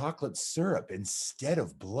use chocolate syrup instead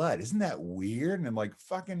of blood. Isn't that weird? And I'm like,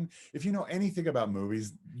 fucking, if you know anything about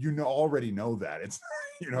movies, already know that. It's,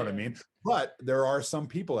 what I mean? But there are some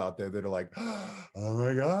people out there that are like, oh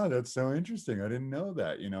my God, that's so interesting. I didn't know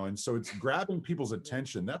that, and so it's grabbing people's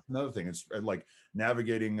attention. That's another thing. It's like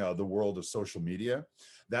navigating the world of social media.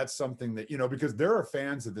 That's something that, because there are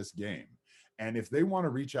fans of this game. And if they want to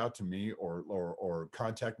reach out to me or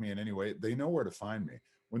contact me in any way, they know where to find me.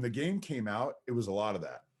 When the game came out, it was a lot of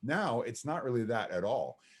that. Now it's not really that at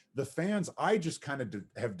all. The fans, I just kind of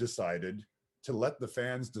have decided to let the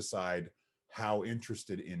fans decide how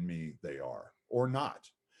interested in me they are or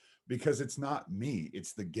not, because it's not me,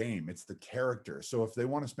 it's the game, it's the character. So if they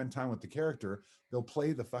want to spend time with the character, they'll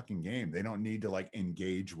play the fucking game. They don't need to like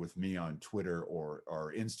engage with me on Twitter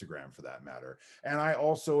or Instagram for that matter. And I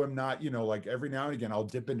also am not, like every now and again I'll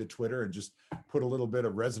dip into Twitter and just put a little bit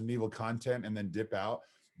of Resident Evil content and then dip out.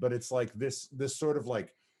 But it's like this sort of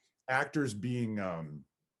like actors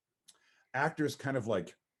kind of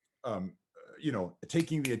like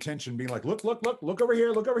taking the attention, being like, look over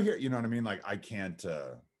here, you know what I mean? Like, I can't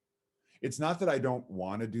it's not that I don't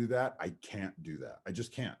want to do that, I can't do that, I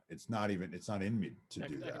just can't. It's not in me to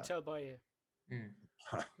do that. I can tell by you.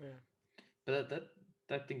 yeah. But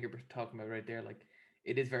that thing you're talking about right there, like,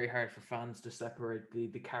 it is very hard for fans to separate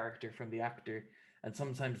the character from the actor, and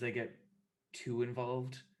sometimes they get too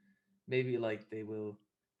involved. Maybe like they will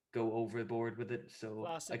go overboard with it. So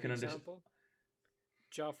Classic I can understand. example.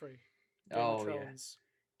 Joffrey. Game Oh of yeah, Thrones.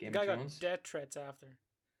 Game The of guy Thrones. got death threats after.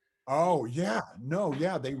 Oh yeah, no,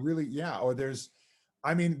 yeah, they really, yeah. Or there's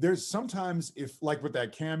sometimes, if like with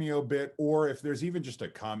that cameo bit, or if there's even just a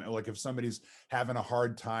comment, like if somebody's having a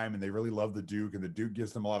hard time and they really love the Duke and the Duke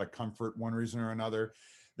gives them a lot of comfort one reason or another,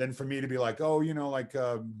 then for me to be like, oh, like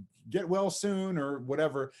get well soon or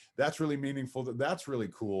whatever, that's really meaningful. That's really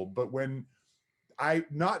cool. But when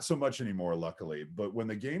not so much anymore, luckily, but when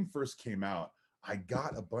the game first came out, I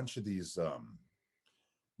got a bunch of these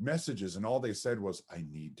messages, and all they said was, I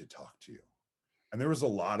need to talk to you. And there was a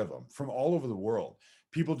lot of them from all over the world.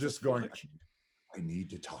 People just going, I need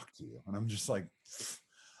to talk to you. And I'm just like,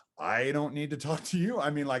 I don't need to talk to you. I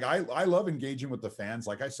mean, like I love engaging with the fans.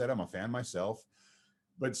 Like I said, I'm a fan myself.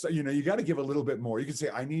 But so, you know, you got to give a little bit more. You can say,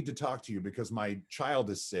 I need to talk to you because my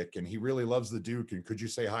child is sick and he really loves the Duke. And could you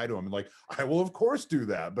say hi to him? And like, I will of course do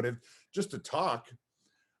that. But if just to talk,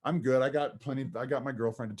 I'm good. I got plenty. I got my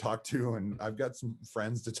girlfriend to talk to, and I've got some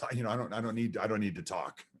friends to talk. You know, I don't need to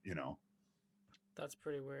talk. You know, That's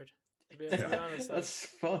pretty weird. To be Yeah. honest, like, That's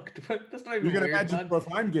fucked. But that's not you even can weird, imagine. man. So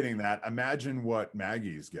if I'm getting that, imagine what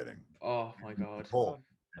Maggie's getting. Oh my god. Nicole.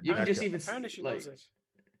 You can Becca. just even apparently she like loves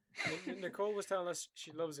it. Nicole was telling us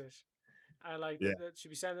she loves it. I like Yeah. that she'd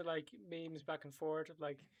be sending like memes back and forth of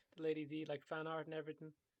like the Lady D like fan art and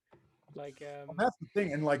everything. Like Well, that's the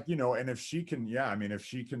thing. And like, you know, and if she can, yeah, I mean, if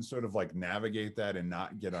she can sort of like navigate that and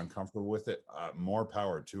not get uncomfortable with it, more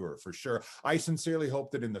power to her for sure. I sincerely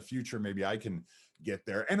hope that in the future, maybe I can get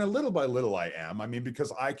there. And a little by little, I am. I mean,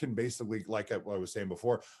 because I can basically, like I was saying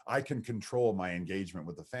before, I can control my engagement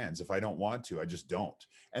with the fans. If I don't want to, I just don't.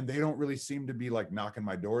 And they don't really seem to be like knocking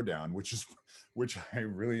my door down, which I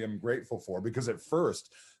really am grateful for, because at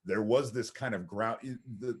first there was this kind of ground.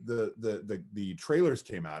 The trailers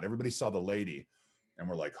came out, everybody saw the lady, and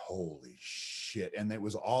we're like, holy shit. And it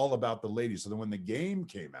was all about the lady. So then when the game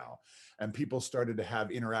came out and people started to have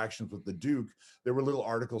interactions with the Duke, there were little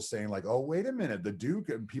articles saying like, oh, wait a minute, the Duke,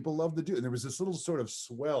 people love the Duke. And there was this little sort of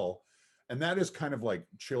swell, and that is kind of like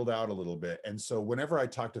chilled out a little bit. And so whenever I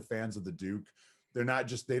talk to fans of the Duke, they're not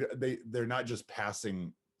just they're not just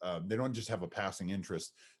passing, they don't just have a passing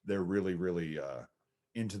interest. They're really, really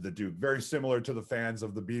into the Duke, very similar to the fans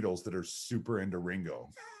of the Beatles that are super into Ringo,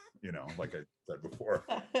 you know, like I said before.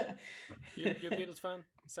 you're a Beatles fan?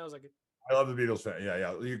 Sounds like it. I love the Beatles fan. Yeah,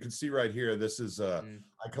 yeah. You can see right here, this is Mm.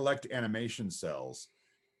 I collect animation cells,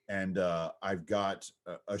 and I've got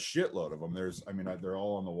a shitload of them. There's, I mean, they're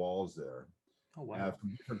all on the walls there. Oh wow.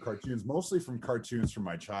 From different cartoons, mostly from cartoons from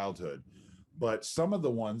my childhood. But some of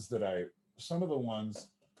the ones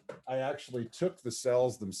I actually took the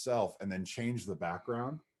cells themselves and then changed the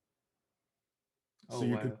background. Oh So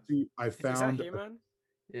you wow. can see I Is found that He-Man?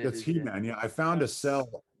 Yeah, it it's is, yeah. He-Man. Yeah, I found a That's-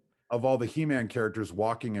 cell of all the He-Man characters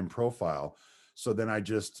walking in profile. So then I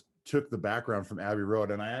just took the background from Abbey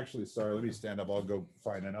Road, and I actually, sorry, let me stand up. I'll go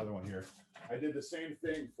find another one here. I did the same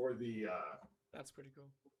thing for the That's pretty cool.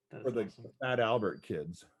 That for is the awesome. Fat Albert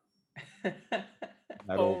kids. That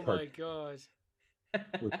Oh old my god.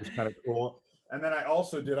 which is kind of cool. And then I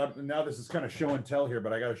also did up. Now this is kind of show and tell here,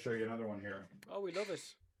 but I got to show you another one here. Oh, we love it.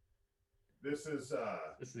 This is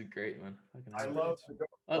This is great, man. I Fucking love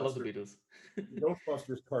I love the Ghostbusters. Beatles.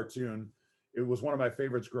 Ghostbusters cartoon. It was one of my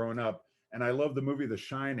favorites growing up, and I love the movie The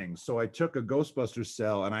Shining. So I took a Ghostbusters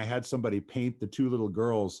cell and I had somebody paint the two little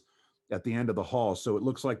girls at the end of the hall, so it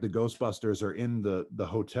looks like the Ghostbusters are in the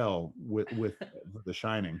hotel with The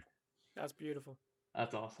Shining. That's beautiful.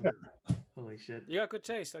 That's awesome. Holy shit. You got good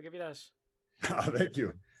taste. I'll give you that. Thank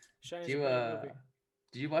you. Shining's Do a you great movie.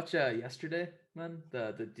 did you watch yesterday, man?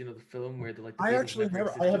 The you know the film where the like the I Beatles actually never never,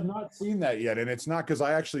 I have existed? not seen that yet, and it's not because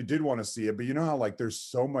I actually did want to see it, but you know how like there's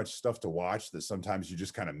so much stuff to watch that sometimes you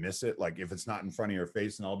just kind of miss it. Like if it's not in front of your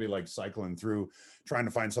face, and I'll be like cycling through trying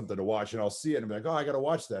to find something to watch, and I'll see it and be like, oh, I got to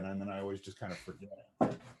watch that, and then I always just kind of forget.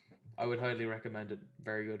 I would highly recommend it.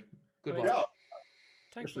 Very good. Good Wait, watch. Yeah,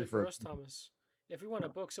 Thankfully especially for for- us, Thomas, if we want to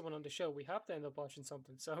book someone on the show, we have to end up watching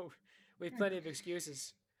something. So we have plenty of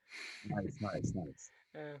excuses. nice.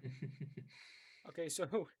 Okay, so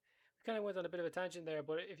we kind of went on a bit of a tangent there,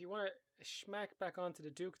 but if you want to smack back onto the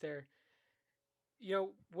Duke there, you know,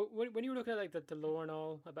 when you were looking at like the lore and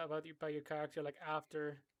all about your character, like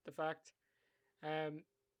after the fact,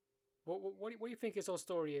 what do you think his whole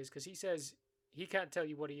story is? Because he says he can't tell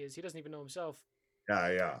you what he is. He doesn't even know himself.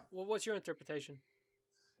 yeah. Well, what's your interpretation?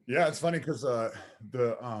 Yeah, it's funny because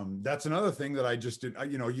that's another thing that I just did.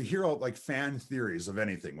 You know, you hear all like fan theories of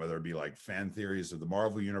anything, whether it be like fan theories of the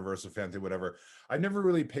Marvel universe or fan theory, whatever. I never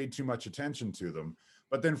really paid too much attention to them.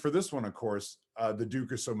 But then for this one, of course, the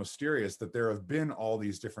Duke is so mysterious that there have been all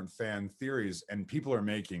these different fan theories, and people are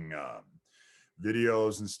making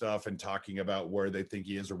videos and stuff and talking about where they think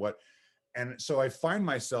he is or what. And so I find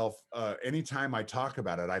myself, anytime I talk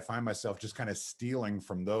about it, I find myself just kind of stealing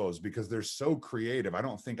from those because they're so creative. I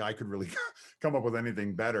don't think I could really come up with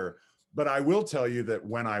anything better. But I will tell you that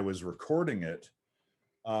when I was recording it,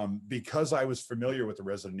 because I was familiar with the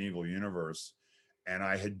Resident Evil universe and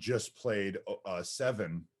I had just played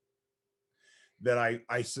 7, that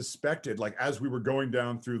I suspected, like as we were going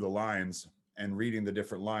down through the lines and reading the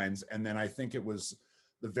different lines, and then I think it was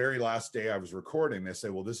the very last day I was recording, they say,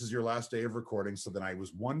 well, this is your last day of recording. So then I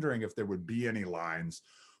was wondering if there would be any lines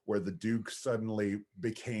where the Duke suddenly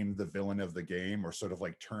became the villain of the game, or sort of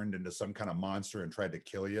like turned into some kind of monster and tried to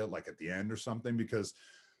kill you like at the end or something. Because,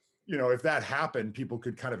 you know, if that happened, people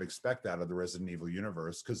could kind of expect that of the Resident Evil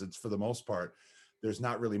universe, because it's, for the most part, there's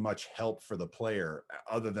not really much help for the player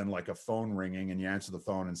other than like a phone ringing and you answer the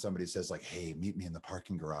phone and somebody says like, hey, meet me in the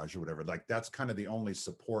parking garage or whatever. Like that's kind of the only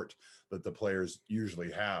support that the players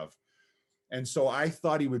usually have. And so I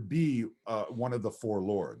thought he would be one of the four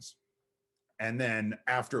lords. And then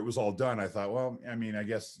after it was all done, I thought, well, I mean, I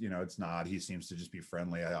guess, you know, it's not. He seems to just be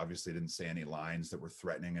friendly. I obviously didn't say any lines that were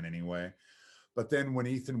threatening in any way. But then when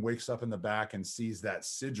Ethan wakes up in the back and sees that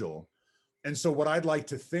sigil, and so what I'd like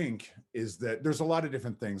to think is that there's a lot of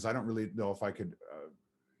different things. I don't really know if I could,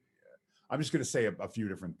 I'm just going to say a few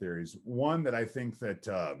different theories. One, that I think that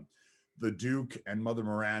the Duke and Mother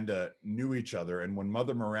Miranda knew each other. And when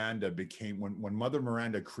Mother Miranda became, when Mother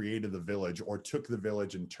Miranda created the village, or took the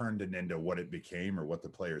village and turned it into what it became, or what the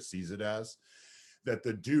player sees it as, that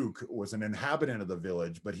the Duke was an inhabitant of the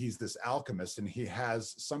village, but he's this alchemist and he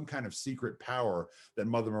has some kind of secret power that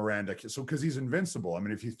Mother Miranda, so because he's invincible. I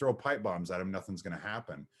mean, if you throw pipe bombs at him, nothing's going to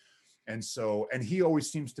happen. And so, and he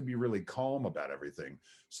always seems to be really calm about everything.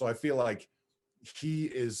 So I feel like he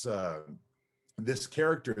is this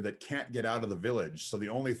character that can't get out of the village. So the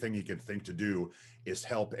only thing he could think to do is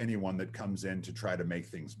help anyone that comes in to try to make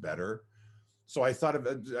things better. So I thought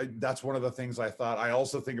of that's one of the things I thought. I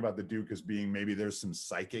also think about the Duke as being, maybe there's some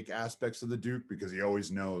psychic aspects of the Duke, because he always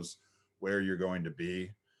knows where you're going to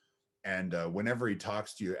be. And whenever he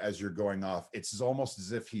talks to you as you're going off, it's almost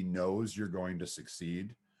as if he knows you're going to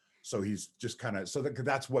succeed. So he's just kind of, so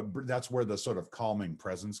that's where the sort of calming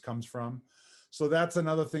presence comes from. So that's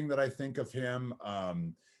another thing that I think of him.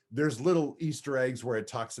 There's little Easter eggs where it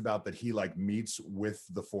talks about that he like meets with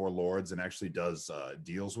the four lords and actually does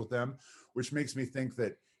deals with them, which makes me think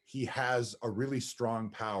that he has a really strong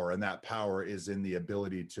power, and that power is in the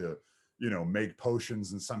ability to, you know, make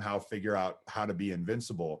potions and somehow figure out how to be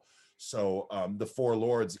invincible. So the four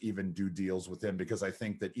lords even do deals with him, because I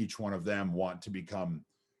think that each one of them want to become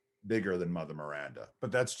bigger than Mother Miranda.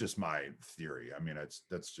 But that's just my theory. I mean,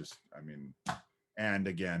 and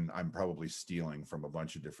again, I'm probably stealing from a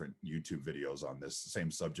bunch of different YouTube videos on this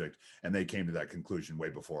same subject, and they came to that conclusion way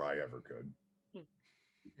before I ever could.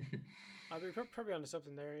 I'll be probably onto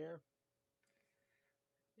something there, yeah.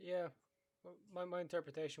 Yeah, my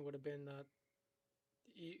interpretation would have been that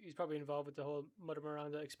he's probably involved with the whole Mother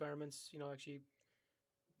Miranda experiments. You know, actually,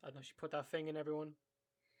 I don't know, she put that thing in everyone.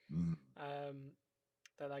 Mhm.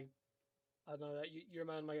 That like, I don't know, that your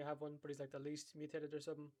man might have one, but he's like the least mutated or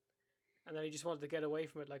something. And then he just wanted to get away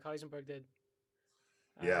from it, like Heisenberg did.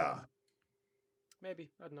 Yeah.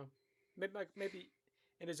 Maybe, I don't know. Maybe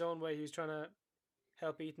in his own way, he was trying to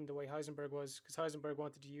help Ethan the way Heisenberg was, because Heisenberg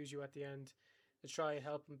wanted to use you at the end to try and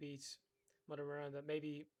help him beat Mother Miranda.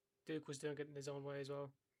 Maybe Duke was doing it in his own way as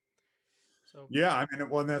well. So Yeah, I mean,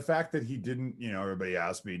 well, and the fact that he didn't, you know, everybody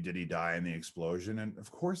asked me, did he die in the explosion? And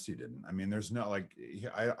of course he didn't. I mean, there's no like,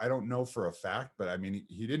 I don't know for a fact, but I mean,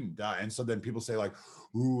 he didn't die. And so then people say like,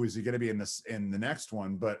 ooh, is he going to be in the next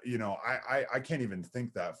one? But you know, I can't even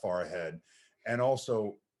think that far ahead. And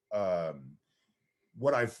also,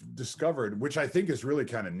 what I've discovered, which I think is really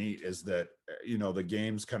kind of neat, is that, you know, the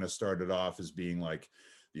games kind of started off as being like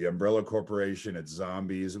the Umbrella Corporation, it's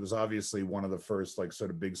zombies. It was obviously one of the first like sort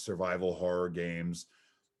of big survival horror games.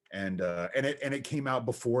 And it came out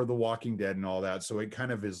before The Walking Dead and all that. So it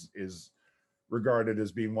kind of is regarded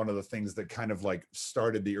as being one of the things that kind of like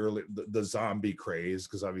started the zombie craze,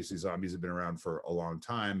 because obviously zombies have been around for a long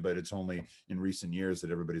time, but it's only in recent years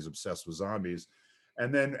that everybody's obsessed with zombies.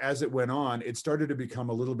 And then as it went on, it started to become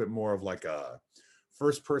a little bit more of like a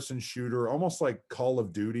first person shooter, almost like Call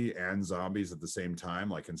of Duty and zombies at the same time,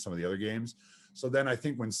 like in some of the other games. So then I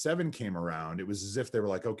think when 7 came around, it was as if they were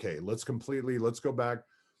like, okay, let's go back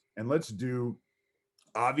and let's do,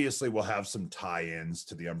 obviously we'll have some tie-ins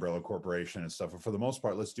to the Umbrella Corporation and stuff, but for the most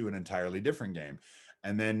part, let's do an entirely different game.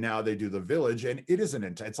 And then now they do The Village, and it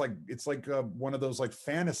isn't, it's like one of those like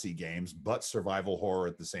fantasy games, but survival horror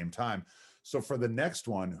at the same time. So for the next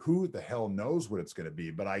one, who the hell knows what it's going to be?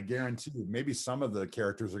 But I guarantee you, maybe some of the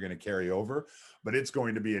characters are going to carry over, but it's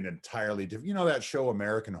going to be an entirely different, you know, that show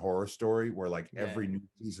American Horror Story, where like every new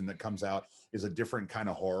season that comes out is a different kind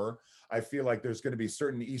of horror. I feel like there's going to be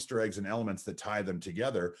certain Easter eggs and elements that tie them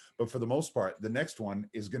together. But for the most part, the next one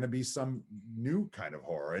is going to be some new kind of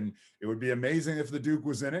horror. And it would be amazing if the Duke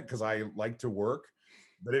was in it, because I like to work.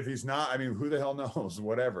 But if he's not, I mean, who the hell knows?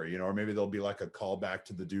 Whatever, you know, or maybe there'll be like a callback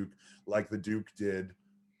to the Duke, like the Duke did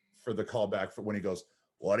for the callback for when he goes,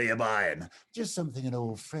 "What are you buying?" "Just something an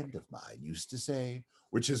old friend of mine used to say.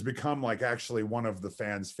 which has become like actually one of the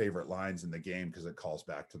fans' favorite lines in the game because it calls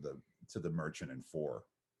back to the merchant in 4.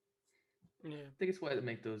 Yeah. I think it's why they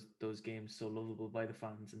make those games so lovable by the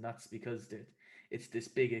fans, and that's because it's this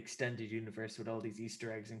big extended universe with all these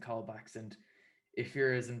Easter eggs and callbacks. And if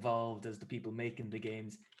you're as involved as the people making the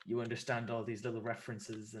games, you understand all these little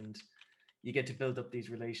references, and you get to build up these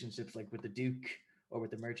relationships, like with the Duke or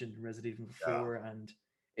with the merchant in Resident Evil 4, and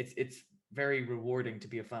it's very rewarding to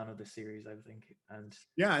be a fan of this series, I think. And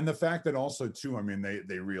yeah, and the fact that also too, I mean,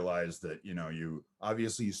 they realize that, you know, you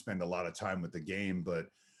obviously you spend a lot of time with the game, but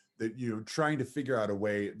that you're trying to figure out a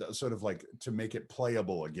way sort of like to make it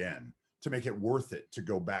playable again, to make it worth it to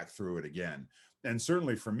go back through it again. And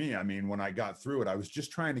certainly for me, I mean, when I got through it, I was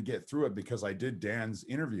just trying to get through it because I did Dan's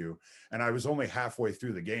interview and I was only halfway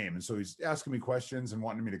through the game. And so he's asking me questions and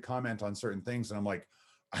wanting me to comment on certain things. And I'm like,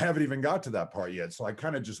 I haven't even got to that part yet. So I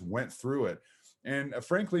kind of just went through it and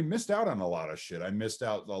frankly missed out on a lot of shit. I missed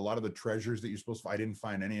out a lot of the treasures that you're supposed to, I didn't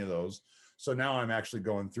find any of those. So now I'm actually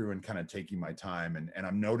going through and kind of taking my time and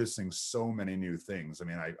I'm noticing so many new things. I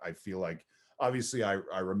mean, I feel like obviously I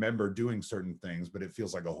remember doing certain things, but it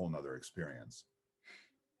feels like a whole nother experience.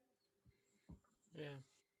 Yeah.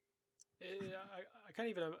 I can't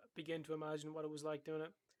even begin to imagine what it was like doing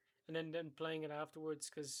it and then playing it afterwards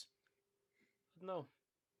because, no.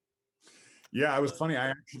 Yeah, it was funny. I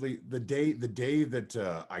actually, the day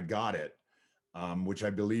that I got it, which I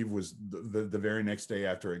believe was the very next day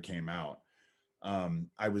after it came out,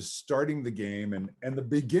 I was starting the game and the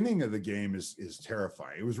beginning of the game is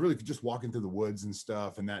terrifying. It was really just walking through the woods and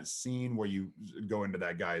stuff. And that scene where you go into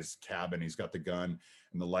that guy's cabin, he's got the gun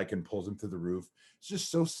and the Lycan pulls him through the roof. It's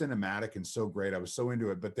just so cinematic and so great. I was so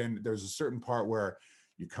into it. But then there's a certain part where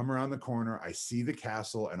you come around the corner, I see the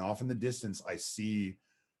castle, and off in the distance, I see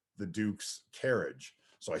the Duke's carriage.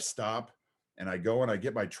 So I stop and I go and I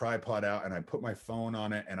get my tripod out and I put my phone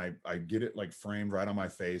on it and I get it like framed right on my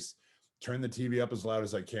face, turn the TV up as loud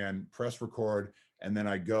as I can, press record, and then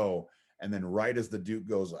I go. And then right as the Duke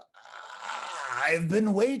goes, "I've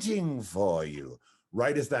been waiting for you."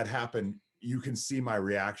 Right as that happened, you can see my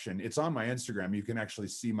reaction. It's on my Instagram. You can actually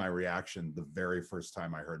see my reaction the very first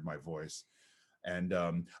time I heard my voice. And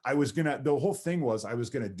I was the whole thing was I was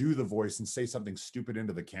gonna do the voice and say something stupid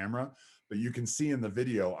into the camera, but you can see in the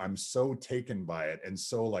video, I'm so taken by it and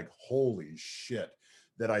so like, holy shit,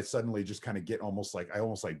 that I suddenly just kind of get almost like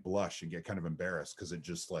blush and get kind of embarrassed because it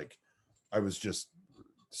just like, I was just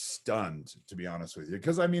stunned, to be honest with you.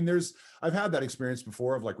 Because I mean, I've had that experience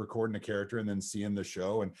before of like recording a character and then seeing the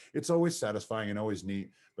show, and it's always satisfying and always neat,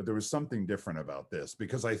 but there was something different about this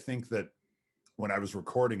because I think that when I was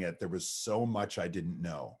recording it, there was so much I didn't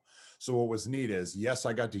know. So what was neat is, yes,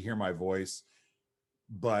 I got to hear my voice,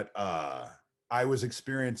 but I was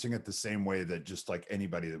experiencing it the same way that just like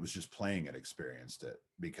anybody that was just playing it experienced it,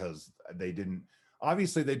 because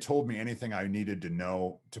obviously they told me anything I needed to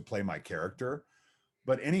know to play my character,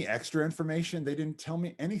 but any extra information, they didn't tell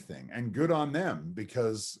me anything. And good on them,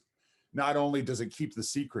 because not only does it keep the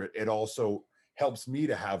secret, it also helps me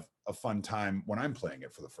to have a fun time when I'm playing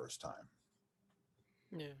it for the first time.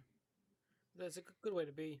 Yeah, that's a good way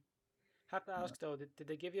to be. Have to ask though, did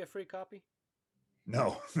they give you a free copy?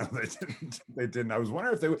 No, they didn't. They didn't. I was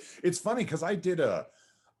wondering if they would. It's funny because I did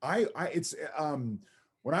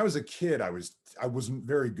when I was a kid, I wasn't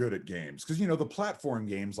very good at games because, you know, the platform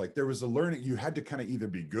games, like there was a learning, you had to kind of either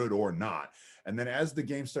be good or not. And then as the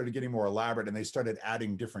game started getting more elaborate and they started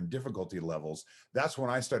adding different difficulty levels, that's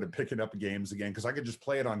when I started picking up games again, because I could just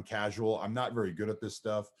play it on casual. I'm not very good at this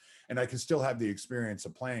stuff, and I can still have the experience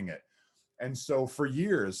of playing it. And so for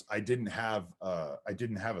years, I didn't have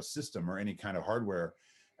a system or any kind of hardware.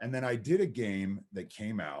 And then I did a game that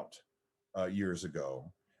came out years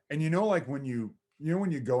ago. And you know, like when you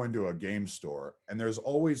go into a game store and there's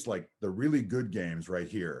always like the really good games right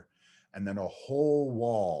here, and then a whole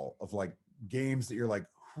wall of like games that you're like,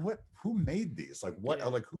 who made these? Like what? Yeah.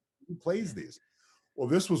 Like who plays these? Well,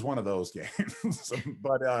 this was one of those games,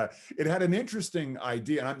 but it had an interesting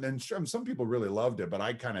idea, and some people really loved it, but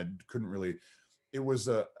I kind of couldn't really. It was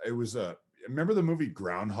a. Remember the movie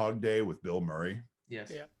Groundhog Day with Bill Murray? yes,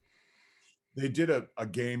 Yeah. They did a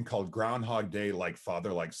game called Groundhog Day, like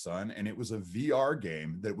Father, like Son, and it was a VR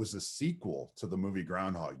game that was a sequel to the movie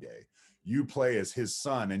Groundhog Day. You play as his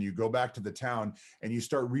son, and you go back to the town, and you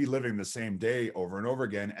start reliving the same day over and over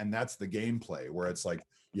again, and that's the gameplay, where it's like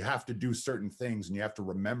you have to do certain things and you have to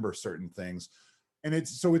remember certain things, and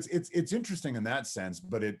it's interesting in that sense.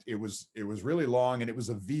 But it was really long, and it was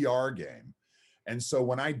a VR game, and so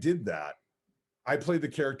when I did that, I played the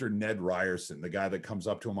character Ned Ryerson, the guy that comes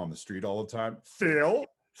up to him on the street all the time. Phil,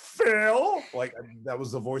 like that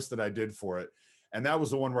was the voice that I did for it. and that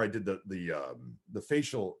was the one where I did the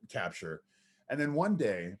facial capture. And then one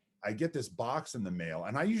day I get this box in the mail,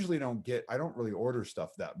 and I usually I don't really order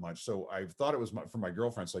stuff that much. So I thought it was for my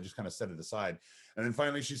girlfriend. So I just kind of set it aside. And then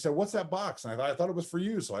finally she said, "What's that box?" And I thought it was for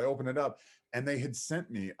you. So I opened it up, and they had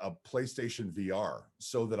sent me a PlayStation VR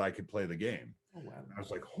so that I could play the game. Oh wow. And I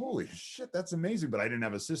was like, holy shit, that's amazing. But I didn't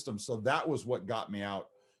have a system. So that was what got me out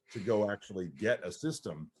to go actually get a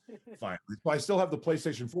system finally. So I still have the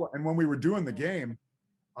PlayStation 4. And when we were doing the game,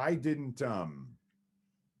 I didn't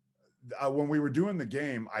when we were doing the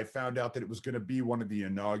game, I found out that it was going to be one of the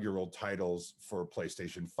inaugural titles for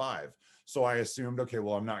PlayStation 5. So I assumed, okay,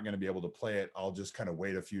 well, I'm not going to be able to play it. I'll just kind of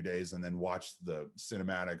wait a few days and then watch the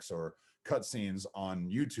cinematics or cutscenes on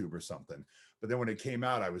YouTube or something. But then when it came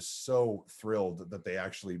out, I was so thrilled that they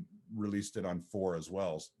actually released it on 4 as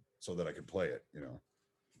well, so that I could play it, you know.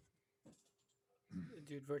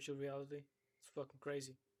 Dude, virtual reality. It's fucking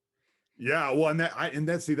crazy. Yeah, well,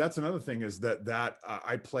 that's another thing is that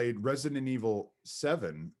I played Resident Evil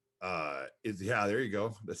 7. There you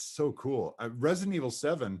go. That's so cool. Resident Evil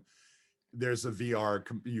 7. There's a VR.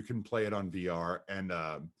 You can play it on VR, and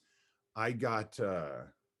I got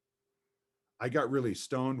really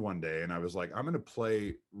stoned one day, and I was like, I'm going to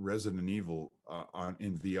play Resident Evil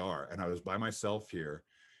in VR, and I was by myself here,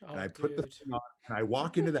 and I put the thing on, and I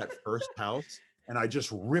walk into that first house, and I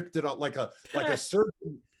just ripped it out like a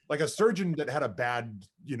surgeon that had a bad,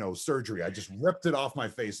 surgery. I just ripped it off my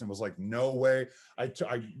face and was like, no way. I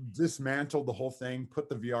dismantled the whole thing, put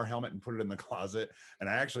the VR helmet and put it in the closet. And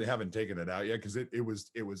I actually haven't taken it out yet because it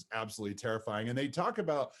was absolutely terrifying. And they talk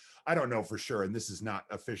about, I don't know for sure, and this is not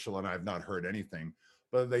official and I've not heard anything,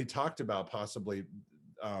 but they talked about possibly,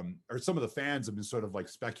 or some of the fans have been sort of like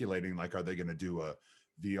speculating, like, are they going to do a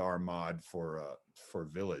VR mod for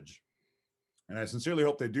Village? And I sincerely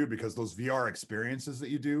hope they do, because those VR experiences that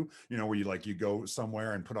you do, where you go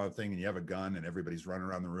somewhere and put on a thing and you have a gun and everybody's running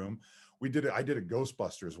around the room. I did a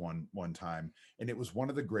Ghostbusters one time, and it was one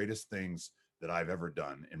of the greatest things that I've ever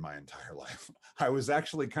done in my entire life. I was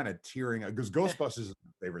actually kind of tearing because Ghostbusters is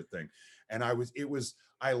my favorite thing. And I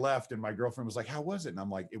left and my girlfriend was like, how was it? And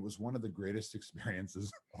I'm like, it was one of the greatest experiences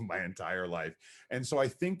of my entire life. And so I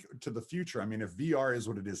think to the future, I mean, if VR is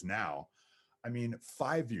what it is now, I mean,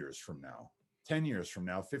 5 years from now, 10 years from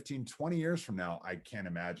now, 15, 20 years from now, I can't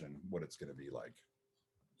imagine what it's going to be like.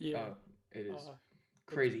 Yeah. It is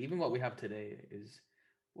crazy. Even what we have today is,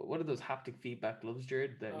 what are those haptic feedback gloves,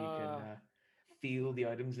 Jared, that you can feel the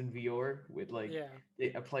items in VR with, like,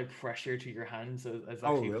 they apply pressure to your hands, so it's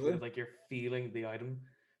actually really? feels like you're feeling the item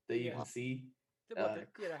that you can see. The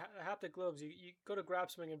haptic gloves, you go to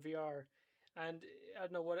grab something in VR, and I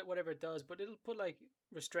don't know whatever it does, but it'll put like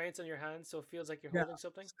restraints on your hands, so it feels like you're holding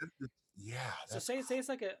something. Yeah. So say it's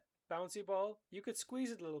like a bouncy ball, you could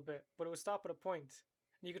squeeze it a little bit, but it would stop at a point,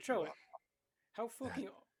 and you could throw it. How fucking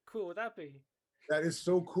cool would that be? That is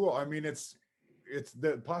so cool. I mean, it's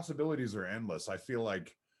the possibilities are endless. I feel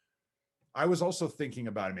like I was also thinking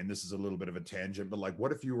about, I mean, this is a little bit of a tangent, but like,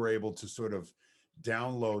 what if you were able to sort of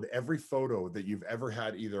download every photo that you've ever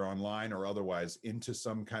had, either online or otherwise, into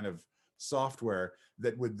some kind of software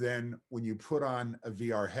that would then, when you put on a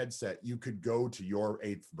VR headset, you could go to your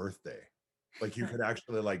 8th birthday. Like, you could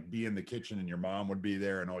actually like be in the kitchen and your mom would be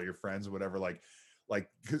there and all your friends or whatever, like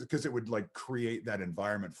because it would like create that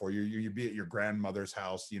environment for you. You'd be at your grandmother's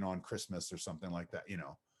house, on Christmas or something like that, it'd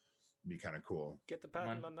be kind of cool. Get the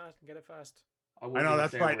patent on that and get it fast. I know,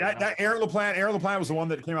 that's right. That Eric LaPlante was the one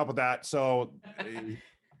that came up with that. So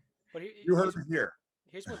but you heard it here.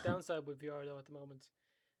 Here's one downside with VR though at the moment.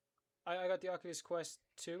 I got the Oculus Quest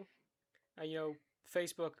 2, and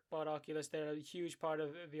Facebook bought Oculus. They're a huge part of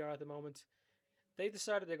VR at the moment. They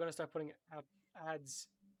decided they're going to start putting ads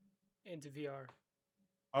into VR.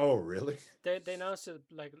 Oh, really? They announced it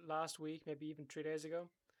like last week, maybe even 3 days ago,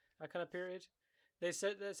 that kind of period. They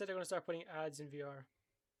said they're going to start putting ads in VR.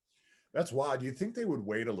 That's wild. You think they would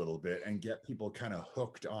wait a little bit and get people kind of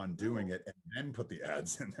hooked on doing it and then put the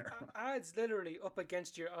ads in there? Ads literally up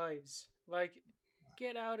against your eyes. Like,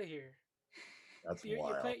 get out of here. That's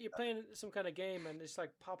wild. You're playing some kind of game and there's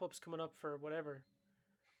like pop-ups coming up for whatever.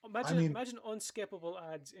 Imagine unskippable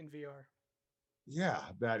ads in VR. Yeah,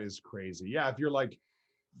 that is crazy. Yeah, if you're like,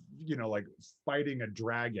 like fighting a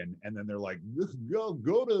dragon and then they're like,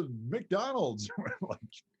 go to McDonald's. Like,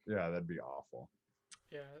 yeah, that'd be awful.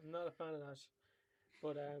 Yeah, I'm not a fan of that.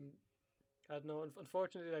 But I don't know.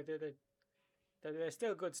 Unfortunately, like they're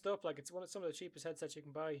still good stuff. Like, it's some of the cheapest headsets you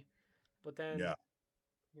can buy. But then,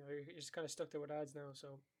 you're just kind of stuck there with ads now.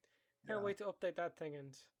 So can't wait to update that thing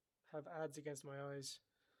and have ads against my eyes.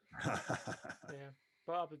 Yeah,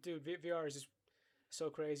 but dude, VR is just so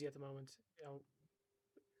crazy at the moment.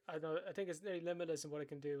 I don't know. I think it's very limitless in what it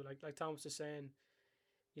can do. Like Tom was just saying,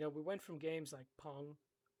 we went from games like Pong,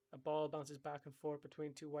 a ball bounces back and forth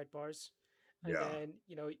between two white bars, and Yeah. then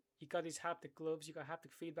you got these haptic gloves, you got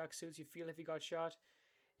haptic feedback suits. You feel if you got shot.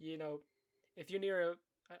 You know, if you're near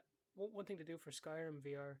one thing to do for Skyrim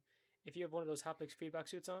VR, if you have one of those haptic feedback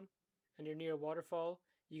suits on, and you're near a waterfall,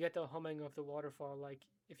 you get the humming of the waterfall like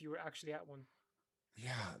if you were actually at one.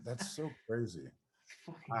 Yeah, that's so crazy. It's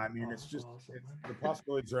fucking I mean, it's just awesome, it's man. the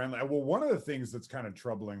possibilities are endless. Well, one of the things that's kind of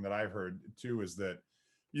troubling that I've heard too is that,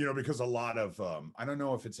 because a lot of I don't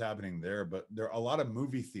know if it's happening there, but there a lot of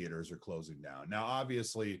movie theaters are closing down. Now,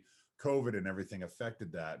 obviously, COVID and everything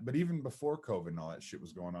affected that, but even before COVID and all that shit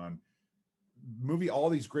was going on, all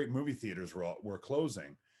these great movie theaters were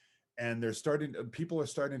closing, and people are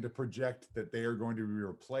starting to project that they are going to be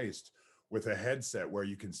replaced with a headset where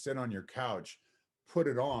you can sit on your couch, put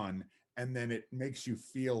it on, and then it makes you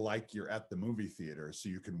feel like you're at the movie theater so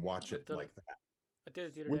you can watch I've it done it. like that. I did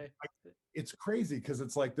it the other Which, day. it's crazy because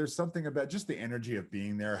it's like there's something about just the energy of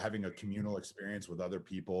being there, having a communal experience with other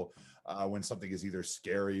people when something is either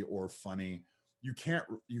scary or funny. You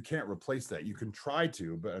can't replace that. You can try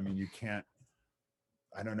to, but I mean you can't.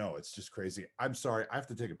 I don't know. It's just crazy. I'm sorry. I have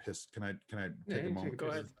to take a piss. Can I Yeah, take a you moment? Go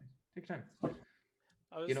ahead. Take your time.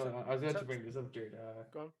 I was You know, I was going t- to bring this up, Jared.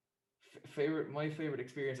 go on. My favorite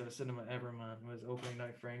experience at a cinema ever, man, was opening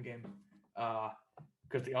night for Endgame.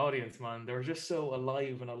 Because the audience, man, they were just so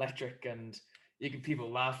alive and electric, and you could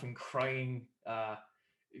people laughing, crying.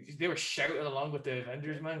 They were shouting along with the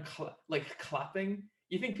Avengers, man, like clapping.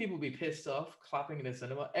 You think people would be pissed off clapping in the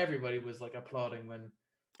cinema? Everybody was like applauding when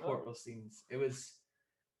Oh, portal scenes. It was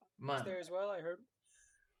was man. there as well. I heard.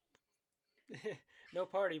 No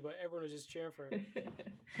party, but everyone was just cheering for it.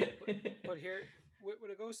 But here,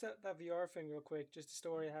 when it goes to that VR thing, real quick, just a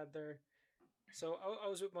story I had there. So I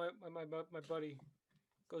was with my buddy,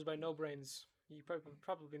 goes by No Brains. You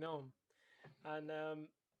probably know him, and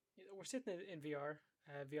we're sitting in VR,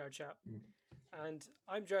 VR chat, and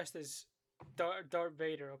I'm dressed as Darth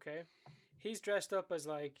Vader. Okay, he's dressed up as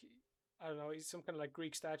like I don't know, he's some kind of like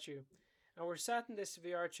Greek statue, and we're sat in this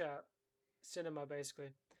VR chat cinema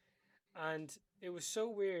basically, and it was so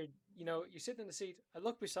weird. You sit in the seat. I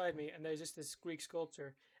look beside me, and there's just this Greek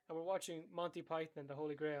sculpture, and we're watching Monty Python and the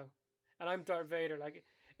Holy Grail, and I'm Darth Vader. Like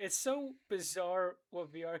it's so bizarre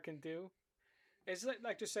what VR can do. It's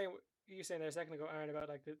like just saying you saying there a second ago, Aaron, about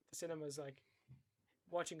like the cinemas, like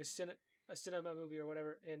watching a cinema movie or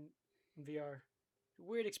whatever in VR.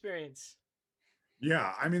 Weird experience.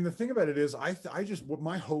 Yeah, I mean the thing about it is, I just what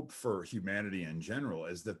my hope for humanity in general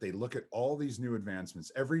is that they look at all these new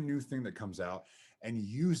advancements, every new thing that comes out, and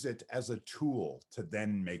use it as a tool to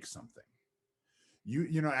then make something.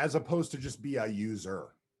 As opposed to just be a user,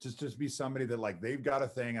 just be somebody that like they've got a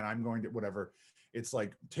thing and I'm going to whatever. It's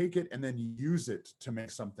like take it and then use it to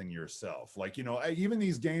make something yourself. Like even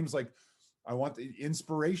these games, like I want the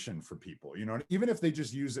inspiration for people, even if they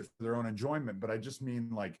just use it for their own enjoyment. But I just mean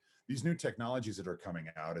like these new technologies that are coming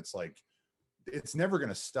out, it's like it's never going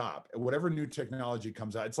to stop. Whatever new technology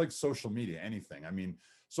comes out, it's like social media, anything. I mean,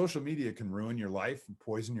 social media can ruin your life,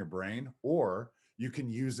 poison your brain, or you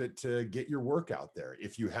can use it to get your work out there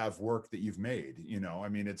if you have work that you've made. I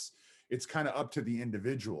mean, it's kind of up to the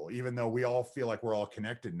individual. Even though we all feel like we're all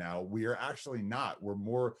connected now, we are actually not.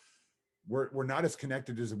 We're not as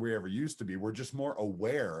connected as we ever used to be. We're just more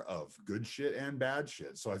aware of good shit and bad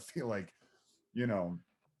shit. So I feel like, you know,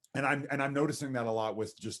 and I'm noticing that a lot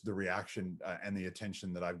with just the reaction and the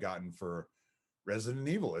attention that I've gotten for Resident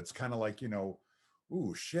Evil. It's kind of like,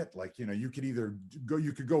 ooh, shit. Like, you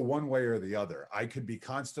could go one way or the other. I could be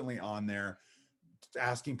constantly on there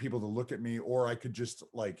asking people to look at me, or I could just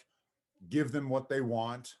like give them what they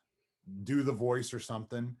want, do the voice or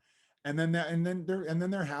something. And then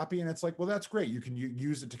they're happy. And it's like, well, that's great. You can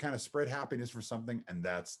use it to kind of spread happiness for something. And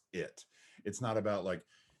that's it. It's not about like,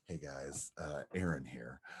 hey guys, Aaron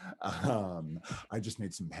here. I just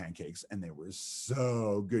made some pancakes and they were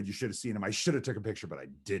so good. You should have seen them. I should have took a picture, but I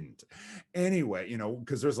didn't. Anyway,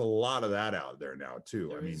 because there's a lot of that out there now too.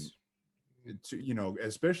 There I mean, is.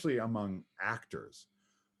 especially among actors,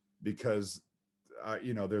 because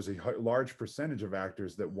there's a large percentage of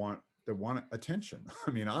actors that want attention.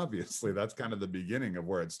 I mean, obviously that's kind of the beginning of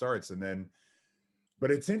where it starts. And then,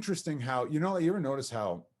 but it's interesting how, you ever notice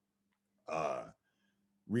how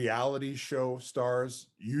reality show stars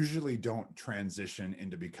usually don't transition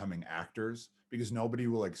into becoming actors because nobody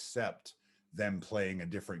will accept them playing a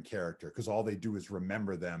different character because all they do is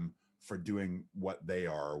remember them for doing what they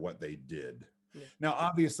are or what they did. Yeah. Now,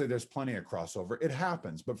 obviously, there's plenty of crossover. It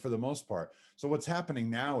happens, but for the most part. So what's happening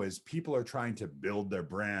now is people are trying to build their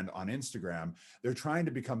brand on Instagram. They're trying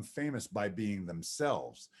to become famous by being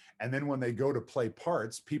themselves. And then when they go to play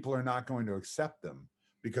parts, people are not going to accept them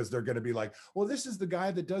because they're going to be like, well, this is the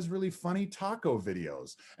guy that does really funny taco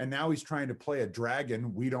videos. And now he's trying to play a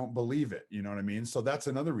dragon. We don't believe it. You know what I mean? So that's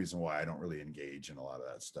another reason why I don't really engage in a lot of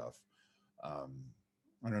that stuff.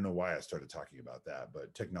 I don't know why I started talking about that,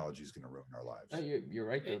 but technology is going to ruin our lives. No, you're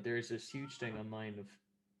right though. There is this huge thing online of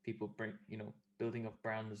people building up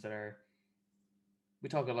brands that are. We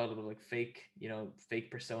talk a lot about like fake,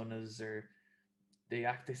 fake personas, or they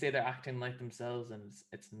say they're acting like themselves, and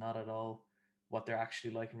it's not at all what they're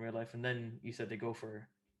actually like in real life. And then you said they go for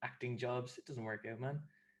acting jobs. It doesn't work out, man.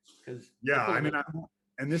 Because Yeah, I mean,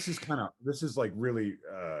 and this is like really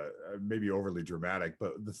maybe overly dramatic,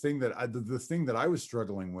 but the thing that I was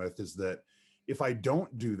struggling with is that if I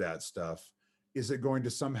don't do that stuff, is it going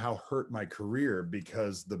to somehow hurt my career?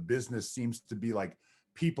 Because the business seems to be like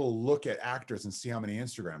people look at actors and see how many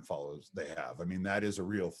Instagram followers they have. I mean, that is a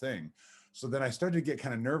real thing. So then I started to get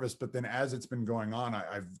kind of nervous, but then as it's been going on,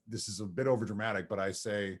 this is a bit over dramatic, but I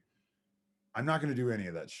say, I'm not going to do any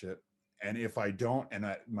of that shit. And if I don't, and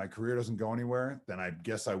my career doesn't go anywhere, then I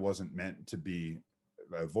guess I wasn't meant to be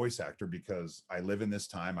a voice actor, because I live in this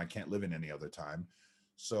time. I can't live in any other time.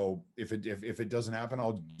 So if it doesn't happen,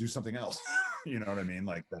 I'll do something else. You know what I mean?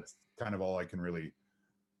 Like, that's kind of all I can really.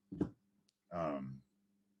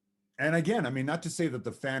 And again, I mean, not to say that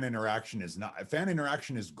the fan interaction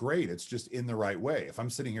is great. It's just in the right way. If I'm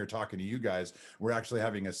sitting here talking to you guys, we're actually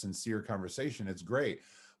having a sincere conversation. It's great.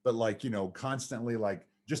 But like, constantly like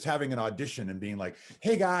just having an audition and being like,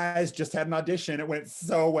 hey guys, just had an audition. It went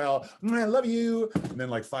so well. I love you. And then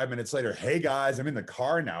like 5 minutes later, hey guys, I'm in the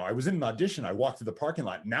car now. I was in an audition. I walked through the parking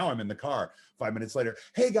lot. Now I'm in the car. 5 minutes later,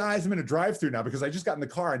 hey guys, I'm in a drive-through now because I just got in the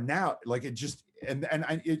car. And now like it just,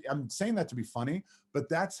 I'm saying that to be funny, but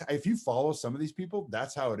that's, if you follow some of these people,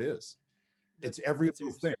 that's how it is. It's every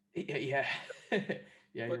little thing. Yeah.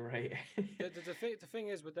 Yeah, But you're right. the thing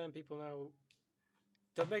is with them people now,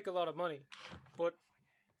 they'll make a lot of money, but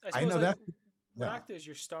I I suppose know like, that. with Yeah. actors,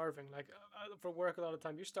 you're starving. Like for work, a lot of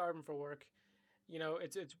time you're starving for work.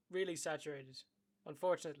 It's really saturated,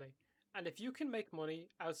 unfortunately. And if you can make money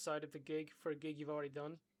outside of the gig for a gig you've already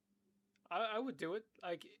done, I would do it.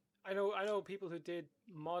 Like I know people who did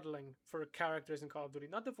modeling for characters in Call of Duty,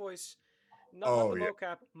 not the voice, not Oh the yeah.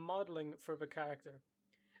 mocap, modeling for the character,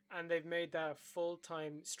 and they've made that a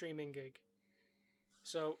full-time streaming gig.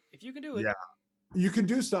 So if you can do it, Yeah. You can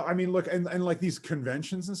do stuff. I mean, look, and like these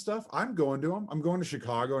conventions and stuff, I'm going to them. I'm going to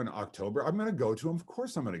Chicago in October. I'm going to go to them. Of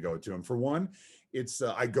course, I'm going to go to them. For one, it's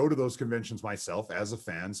I go to those conventions myself as a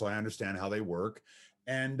fan, so I understand how they work,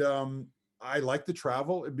 and I like the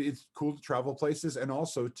travel. It's cool to travel places, and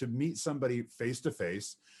also to meet somebody face to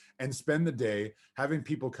face and spend the day having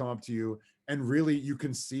people come up to you, and really you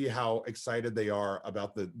can see how excited they are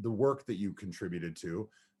about the work that you contributed to.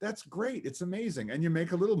 That's great. It's amazing. And you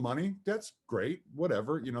make a little money. That's great.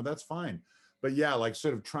 Whatever, that's fine. But yeah, like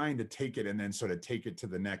sort of trying to take it and then sort of take it to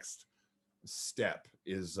the next step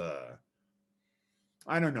is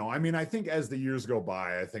I don't know. I mean, I think as the years go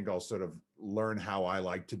by, I think I'll sort of learn how I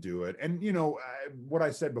like to do it. And what I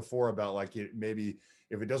said before about like maybe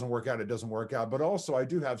if it doesn't work out, it doesn't work out. But also I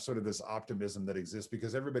do have sort of this optimism that exists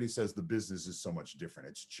because everybody says the business is so much different.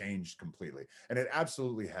 It's changed completely. And it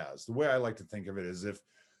absolutely has. The way I like to think of it is if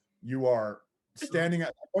you are standing at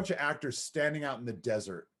a bunch of actors standing out in the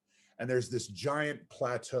desert, and there's this giant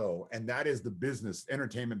plateau, and that is the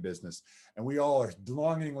entertainment business, and we all are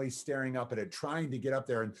longingly staring up at it, trying to get up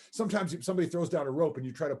there. And sometimes somebody throws down a rope and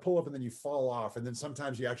you try to pull up and then you fall off, and then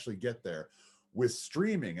sometimes you actually get there. With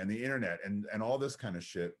streaming and the internet and all this kind of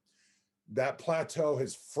shit, that plateau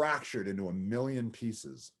has fractured into a million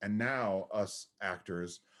pieces, and now us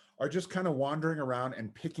actors are just kind of wandering around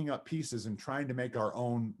and picking up pieces and trying to make our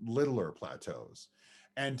own littler plateaus.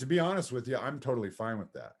 And to be honest with you, I'm totally fine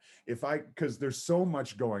with that. Because there's so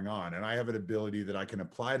much going on and I have an ability that I can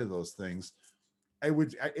apply to those things,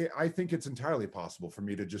 I think it's entirely possible for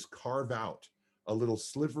me to just carve out a little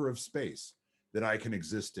sliver of space that I can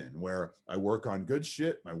exist in, where I work on good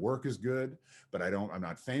shit. My work is good, but I'm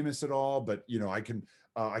not famous at all. But I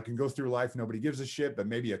can go through life, nobody gives a shit, but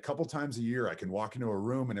maybe a couple times a year I can walk into a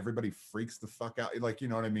room and everybody freaks the fuck out. Like, you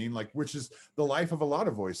know what I mean? Like, which is the life of a lot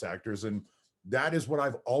of voice actors. And that is what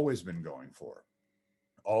I've always been going for.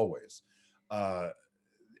 Always. I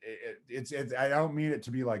don't mean it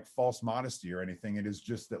to be like false modesty or anything. It is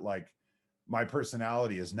just that like my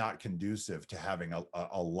personality is not conducive to having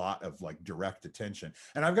a lot of like direct attention.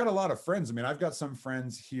 And I've got a lot of friends. I mean, I've got some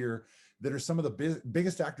friends here that are some of the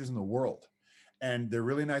biggest actors in the world. And they're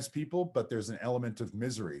really nice people, but there's an element of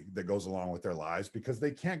misery that goes along with their lives because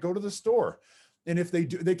they can't go to the store. And if they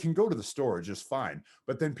do, they can go to the store just fine.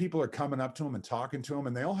 But then people are coming up to them and talking to them,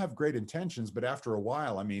 and they all have great intentions. But after a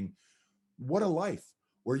while, I mean, what a life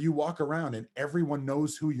where you walk around and everyone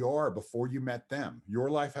knows who you are before you met them. Your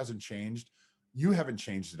life hasn't changed. You haven't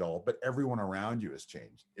changed at all, but everyone around you has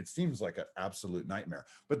changed. It seems like an absolute nightmare.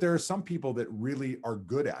 But there are some people that really are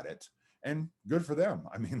good at it, and good for them.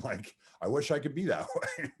 I mean, like, I wish I could be that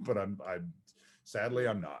way, but I'm sadly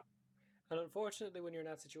I'm not. And unfortunately, when you're in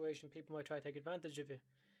that situation, people might try to take advantage of you.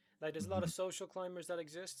 Like, there's a lot of social climbers that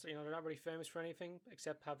exist. You know, they're not really famous for anything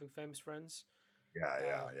except having famous friends.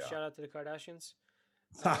 Yeah. Shout out to the Kardashians.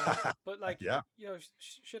 But like, Yeah. you know,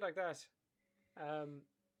 shit like that.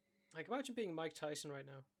 Like, imagine being Mike Tyson right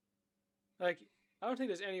now. Like, I don't think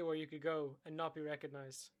there's anywhere you could go and not be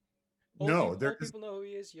recognized. No, Old people know who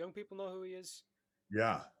he is. Young people know who he is.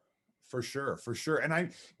 yeah, for sure, for sure.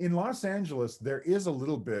 And in Los Angeles, there is a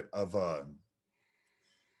little bit of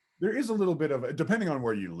depending on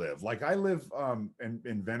where you live. Like I live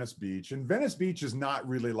in Venice Beach, and Venice Beach is not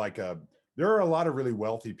really like there are a lot of really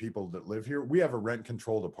wealthy people that live here. We have a rent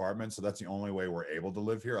controlled apartment, so that's the only way we're able to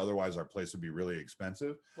live here. Otherwise, our place would be really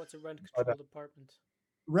expensive. What's a rent controlled apartment?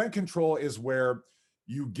 Rent control is where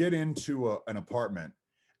you get into an apartment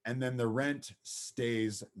and then the rent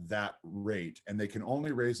stays that rate, and they can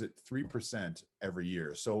only raise it 3% every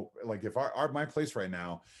year. So like if my place right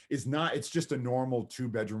now is not, it's just a normal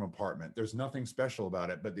 2-bedroom apartment. There's nothing special about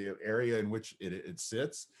it, but the area in which it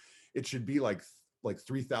sits, it should be like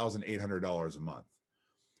 $3,800 a month.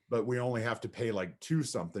 But we only have to pay like two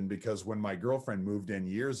something because when my girlfriend moved in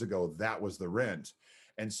years ago, that was the rent.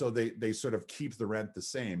 And so they sort of keep the rent the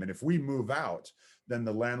same. And if we move out, then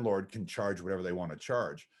the landlord can charge whatever they want to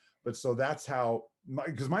charge. But so that's how,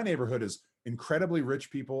 because my neighborhood is incredibly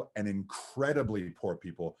rich people and incredibly poor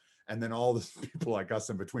people. And then all the people like us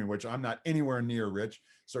in between, which I'm not anywhere near rich,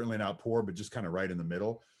 certainly not poor, but just kind of right in the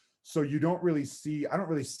middle. So I don't really see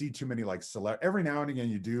too many like every now and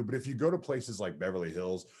again you do, but if you go to places like Beverly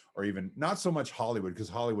Hills or even not so much Hollywood, because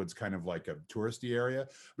Hollywood's kind of like a touristy area,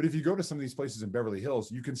 but if you go to some of these places in Beverly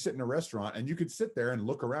Hills, you can sit in a restaurant and you could sit there and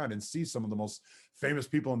look around and see some of the most famous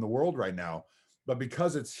people in the world right now. But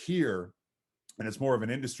because it's here and it's more of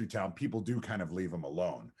an industry town, people do kind of leave them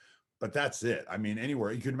alone. But that's it. I mean,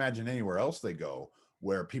 anywhere you can imagine anywhere else they go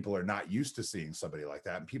where people are not used to seeing somebody like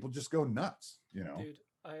that, and people just go nuts, you know. Dude,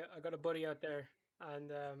 I got a buddy out there,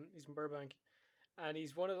 and he's from Burbank, and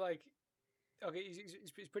he's one of like, okay,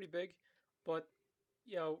 he's pretty big, but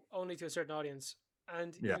you know, only to a certain audience.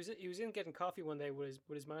 And Yeah. he was in getting coffee one day with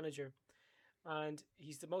his manager, and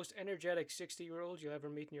he's the most energetic 60-year-old you'll ever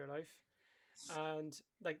meet in your life. And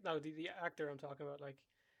like now the actor I'm talking about, like,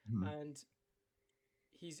 Hmm. and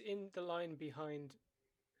he's in the line behind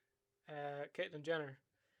Caitlyn Jenner,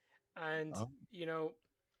 and Oh. you know,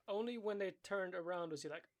 only when they turned around was he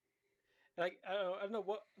like I don't know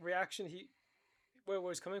what reaction where it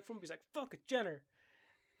was coming from. He's like, "Fuck it, Jenner,"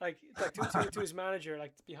 like to his manager,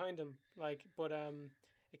 like behind him, like. But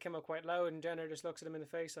it came out quite loud, and Jenner just looks at him in the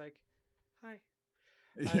face, like, "Hi,"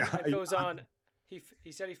 and goes on.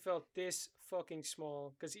 He said he felt this fucking small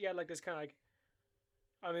because he had like this kind of like,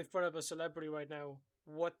 I'm in front of a celebrity right now.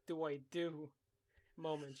 What do I do?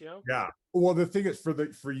 Moment, you know? Yeah. Well, the thing is,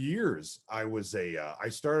 for years, I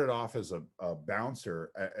started off as a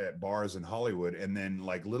bouncer at bars in Hollywood, and then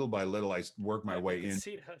like little by little, I worked my way I can in.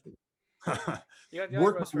 see that. You got the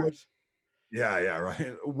Work eyebrows my way- first. yeah,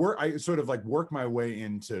 right. I sort of like work my way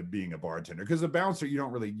into being a bartender because the bouncer,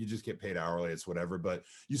 you just get paid hourly, it's whatever, but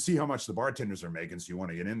you see how much the bartenders are making, so you want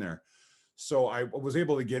to get in there. So I was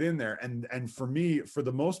able to get in there, and for me, for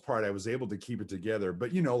the most part, I was able to keep it together.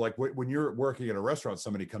 But you know, like when you're working at a restaurant,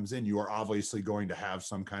 somebody comes in, you are obviously going to have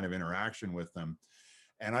some kind of interaction with them.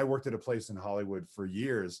 And I worked at a place in Hollywood for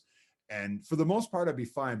years, and for the most part, I'd be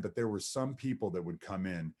fine. But there were some people that would come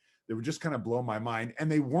in that would just kind of blow my mind,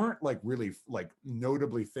 and they weren't like really like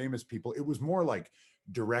notably famous people. It was more like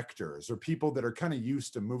directors or people that are kind of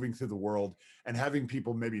used to moving through the world and having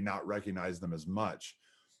people maybe not recognize them as much.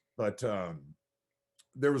 But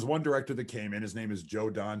there was one director that came in. His name is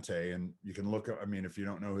Joe Dante, and you can look. I mean, if you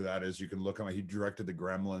don't know who that is, you can look him. He directed The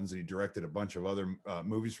Gremlins, and he directed a bunch of other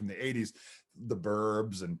movies from the '80s, The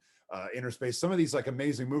Burbs, and Interspace. Some of these like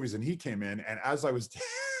amazing movies. And he came in, and as I was,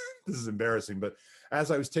 this is embarrassing, but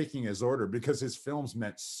as I was taking his order, because his films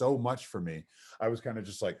meant so much for me, I was kind of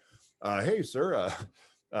just like, "Hey, sir,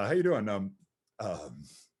 how you doing?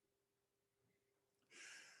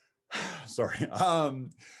 sorry.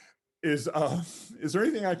 Is there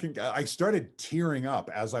anything I can? I started tearing up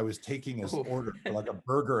as I was taking his Oof. order for like a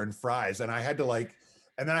burger and fries, and I had to like,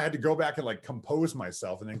 and then I had to go back and like compose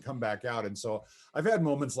myself, and then come back out. And so I've had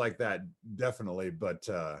moments like that, definitely, but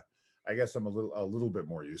I guess I'm a little bit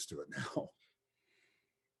more used to it now.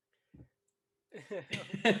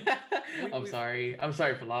 I'm we've sorry. I'm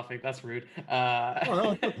sorry for laughing. That's rude. Oh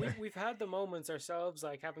no, it's okay. we've had the moments ourselves,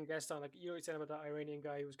 like having guests on, like you were saying about that Iranian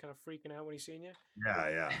guy who was kind of freaking out when he seen you. Yeah,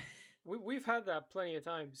 yeah. We've had that plenty of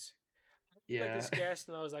times. Like Yeah. this guest,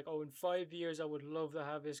 and I was like, oh, in 5 years, I would love to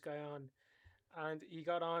have this guy on. And he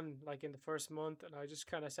got on like in the first month, and I just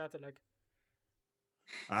kind of sat there like,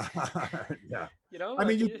 Yeah. you know, I mean,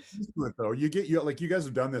 like you get used to it though. You like you guys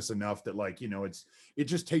have done this enough that like it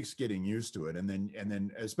just takes getting used to it, and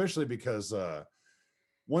then especially because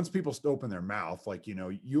once people open their mouth, like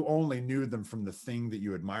you only knew them from the thing that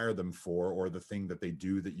you admire them for, or the thing that they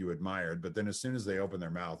do that you admired. But then as soon as they open their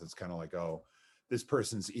mouth, it's kind of like, oh, this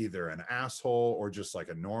person's either an asshole or just like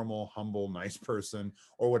a normal, humble, nice person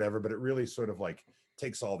or whatever. But it really sort of like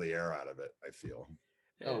takes all the air out of it, I feel.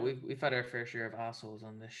 Oh, yeah. we've had our fair share of assholes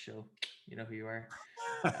on this show. You know who you are.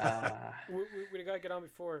 Uh, We had a guy get on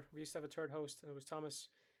before. We used to have a third host, and it was Thomas.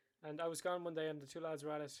 And I was gone one day, and the two lads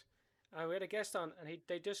were at it. And we had a guest on, and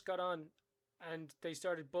they just got on, and they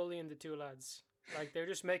started bullying the two lads. Like they were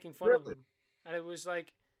just making fun of Really? them, and it was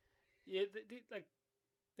like, yeah, like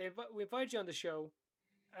we invited you on the show,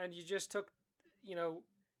 and you just took, you know,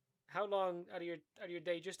 how long out of your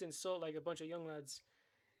day just to insult like a bunch of young lads.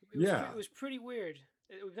 Yeah. It was pretty weird.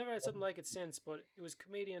 We've never had something like it since, but it was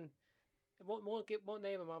comedian. It won't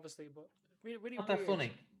name him obviously, but really not that weird.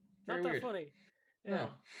 funny. Very Not that weird. funny. Yeah. No.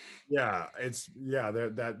 Yeah, it's yeah,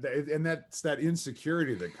 and that's that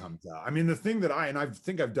insecurity that comes out. I mean, the thing that I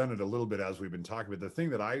think I've done it a little bit as we've been talking, but the thing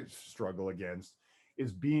that I struggle against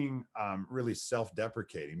is being really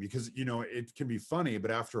self-deprecating, because it can be funny,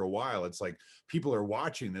 but after a while it's like people are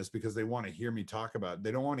watching this because they want to hear me talk about,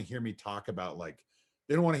 they don't want to hear me talk about like,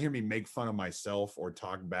 they don't want to hear me make fun of myself or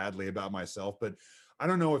talk badly about myself. But I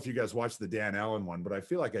don't know if you guys watched the Dan Allen one, but I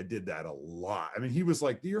feel like I did that a lot. I mean, he was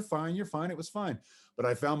like, you're fine, it was fine. But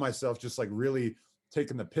I found myself just like really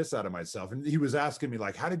taking the piss out of myself. And he was asking me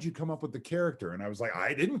like, how did you come up with the character? And I was like,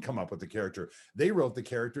 I didn't come up with the character. They wrote the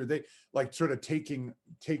character. They like sort of taking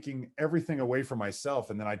everything away from myself.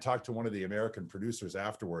 And then I talked to one of the American producers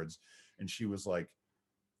afterwards, and she was like,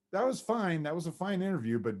 that was fine. That was a fine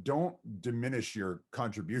interview, but don't diminish your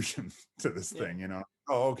contribution to this Yeah. thing,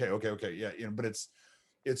 Oh, okay. Yeah. But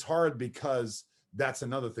it's hard because that's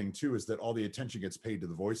another thing too, is that all the attention gets paid to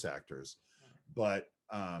the voice actors. But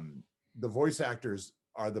the voice actors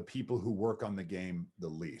are the people who work on the game the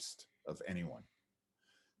least of anyone.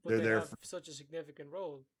 But They're they there have for such a significant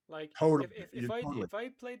role. Like totally. if I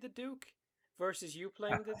played the Duke versus you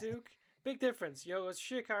playing the Duke, big difference. It's a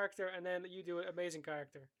shit character, and then you do an amazing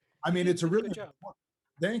character. I mean, You it's a did really good job.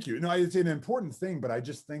 thank you. No, it's an important thing, but I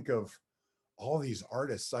just think of all these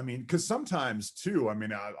artists. I mean, because sometimes too, I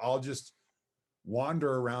mean, I'll just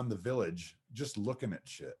wander around the village just looking at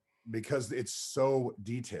shit because it's so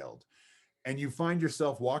detailed. And you find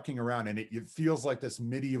yourself walking around, and it feels like this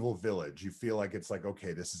medieval village. You feel like it's like,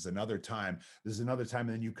 okay, this is another time. This is another time.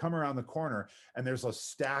 And then you come around the corner, and there's a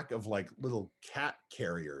stack of like little cat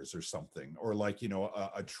carriers or something, or like,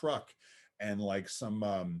 a truck, and like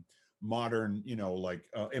some modern, like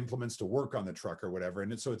implements to work on the truck or whatever.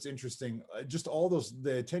 And so it's interesting, just all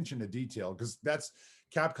the attention to detail, because that's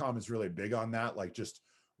Capcom is really big on that, like just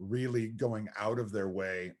really going out of their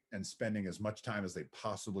way and spending as much time as they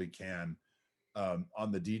possibly can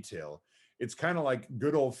on the detail. It's kind of like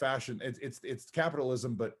good old fashioned. It's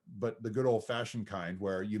capitalism, but the good old fashioned kind,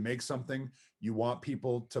 where you make something, you want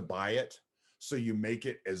people to buy it, so you make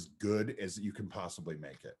it as good as you can possibly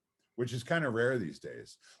make it, which is kind of rare these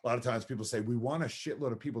days. A lot of times people say, we want a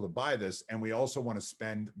shitload of people to buy this, and we also want to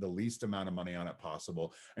spend the least amount of money on it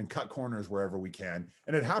possible and cut corners wherever we can.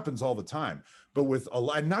 And it happens all the time. But with a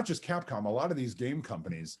lot, not just Capcom, a lot of these game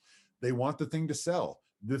companies, they want the thing to sell.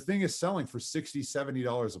 The thing is selling for $60,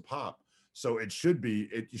 $70 a pop. So it should be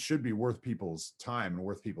worth people's time and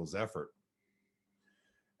worth people's effort.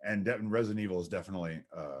 And Resident Evil is definitely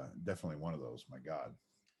one of those. My God.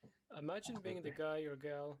 Imagine being the guy or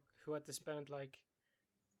girl who had to spend like,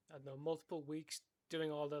 I don't know, multiple weeks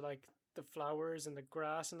doing all the flowers and the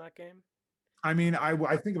grass in that game. I mean,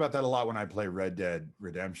 I think about that a lot when I play Red Dead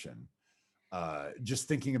Redemption. Just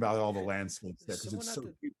thinking about all the landscapes there, because it's so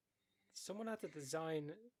cute. Someone had to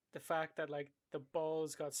design the fact that like the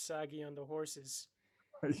balls got saggy on the horses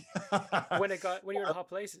when you're in hot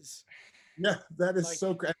places. Yeah, that is Like-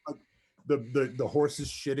 so great. the horses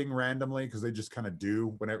shitting randomly because they just kind of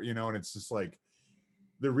do whenever, and it's just like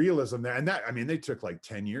the realism there. And that, I mean, they took like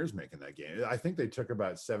 10 years making that game. I think they took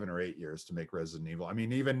about 7 or 8 years to make Resident Evil. I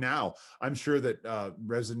mean, even now, I'm sure that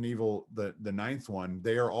Resident Evil, the ninth one,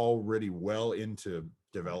 they are already well into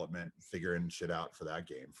development, figuring shit out for that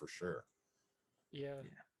game for sure. Yeah,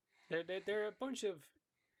 Yeah. there are a bunch of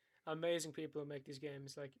amazing people who make these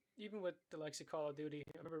games. Like even with the likes of Call of Duty,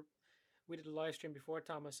 I remember we did a live stream before,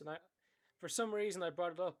 Thomas, and for some reason, I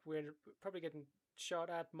brought it up. We are probably getting shot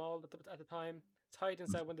at, mauled at the time. It's hiding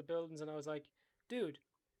inside one of the buildings, and I was like, dude,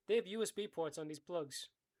 they have USB ports on these plugs.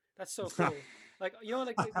 That's so cool. Like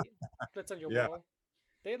like the that's on your Yeah. wall.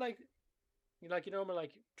 They like your normal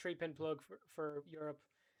like 3-pin plug for Europe,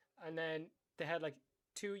 and then they had like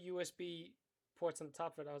 2 USB ports on the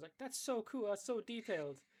top of it. I was like, that's so cool. That's so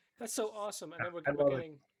detailed. That's so awesome. And then I we're love it.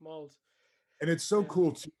 getting mauled. And it's so Yeah.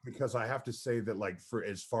 cool too, because I have to say that, like, for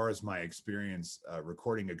as far as my experience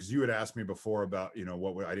recording it, because you had asked me before about,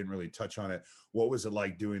 I didn't really touch on it. What was it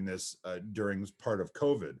like doing this during part of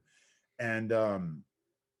COVID? And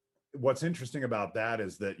what's interesting about that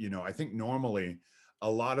is that, I think normally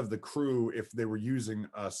a lot of the crew, if they were using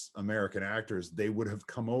us American actors, they would have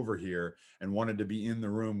come over here and wanted to be in the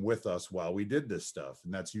room with us while we did this stuff.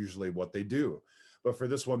 And that's usually what they do. But for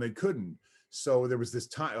this one, they couldn't. So there was this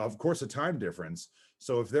time, of course, a time difference.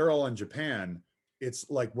 So if they're all in Japan, it's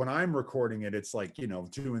like when I'm recording it, it's like, 2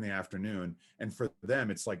 in the afternoon. And for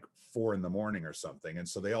them, it's like 4 in the morning or something. And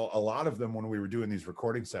so a lot of them, when we were doing these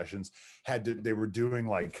recording sessions, they were doing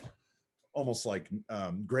like almost like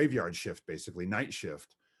graveyard shift, basically night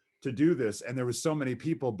shift, to do this. And there was so many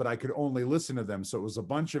people, but I could only listen to them. So it was a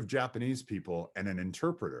bunch of Japanese people and an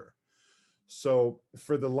interpreter. So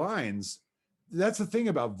for the lines, that's the thing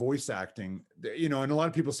about voice acting, and a lot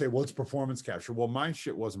of people say, well, it's performance capture. Well, my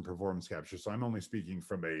shit wasn't performance capture. So I'm only speaking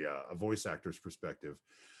from a voice actor's perspective,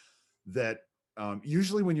 that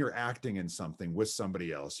usually when you're acting in something with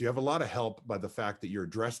somebody else, you have a lot of help by the fact that you're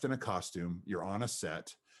dressed in a costume, you're on a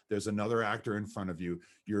set, there's another actor in front of you,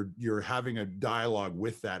 you're having a dialogue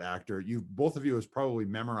with that actor. Both of you has probably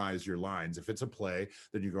memorized your lines. If it's a play,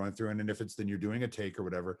 then you're going through, and if it's, then you're doing a take or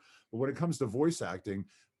whatever. But when it comes to voice acting,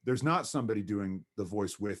 there's not somebody doing the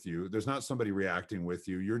voice with you. There's not somebody reacting with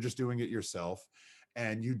you. You're just doing it yourself,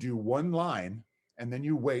 and you do one line and then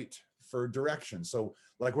you wait for direction. So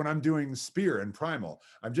like when I'm doing Spear and Primal,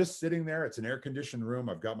 I'm just sitting there. It's an air-conditioned room.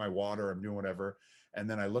 I've got my water. I'm doing whatever. And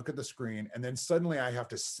then I look at the screen, and then suddenly I have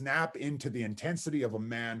to snap into the intensity of a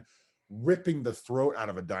man ripping the throat out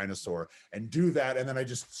of a dinosaur and do that. And then I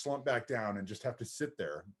just slump back down and just have to sit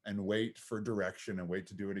there and wait for direction and wait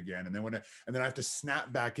to do it again. And then I have to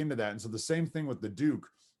snap back into that. And so the same thing with the Duke,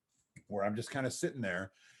 where I'm just kind of sitting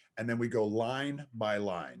there, and then we go line by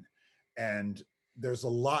line. And there's a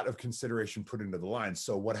lot of consideration put into the line.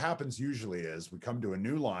 So what happens usually is we come to a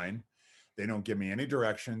new line. They don't give me any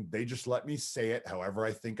direction. They just let me say it however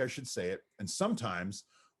I think I should say it. And sometimes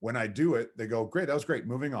when I do it, they go, great, that was great,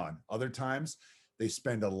 moving on. Other times they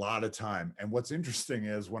spend a lot of time. And what's interesting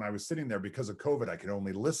is when I was sitting there, because of COVID, I could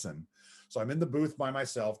only listen. So I'm in the booth by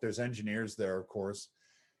myself. There's engineers there, of course.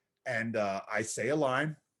 And I say a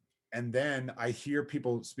line, and then I hear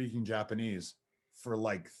people speaking Japanese for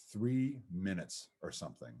like 3 minutes or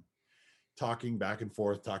something, talking back and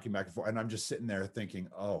forth. And I'm just sitting there thinking,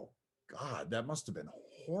 oh God, that must have been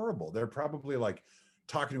horrible. They're probably like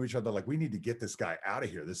talking to each other like, we need to get this guy out of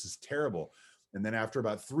here. This is terrible. And then after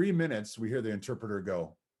about 3 minutes, we hear the interpreter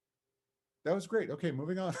go, that was great. Okay,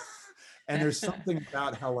 moving on. And there's something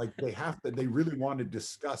about how like they really want to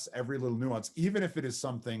discuss every little nuance, even if it is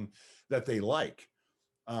something that they like.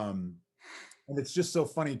 And it's just so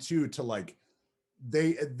funny too, to like,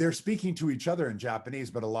 they're speaking to each other in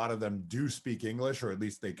Japanese, but a lot of them do speak English, or at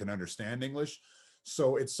least they can understand English.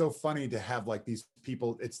 So it's so funny to have like these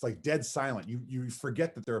people, it's like dead silent. You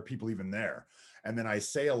forget that there are people even there. And then I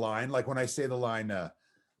say a line, like when I say the line,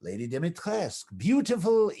 Lady Dimitrescu,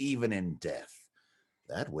 beautiful even in death.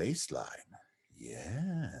 That waistline,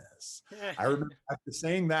 yes. I remember after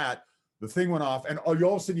saying that, the thing went off, and all of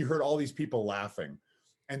a sudden you heard all these people laughing.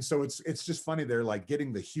 And so it's just funny. They're like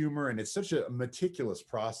getting the humor, and it's such a meticulous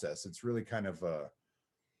process. It's really kind of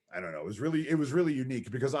I don't know. It was really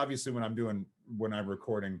unique, because obviously when I'm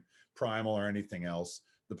recording Primal or anything else,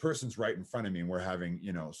 the person's right in front of me and we're having,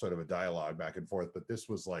 sort of a dialogue back and forth. But this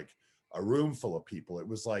was like a room full of people. It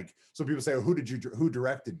was like, so people say, oh, who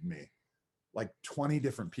directed me? Like 20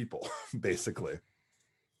 different people, basically.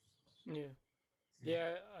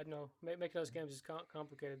 Yeah, I know. Making those games is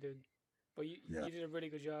complicated, dude. But you did a really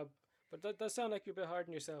good job. But that does sound like you're a bit hard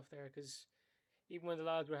on yourself there, because even when the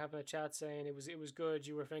lads were having a chat saying it was good,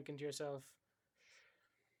 you were thinking to yourself,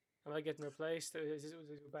 "Am I getting replaced? Was it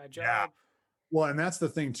a bad Yeah. job?" Well, and that's the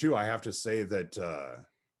thing too. I have to say that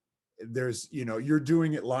there's, you're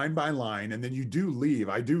doing it line by line, and then you do leave.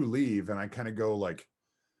 I do leave, and I kind of go like,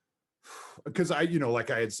 because like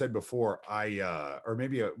I had said before, or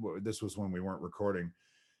maybe this was when we weren't recording,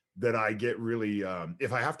 that I get really,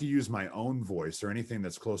 if I have to use my own voice or anything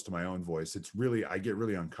that's close to my own voice, I get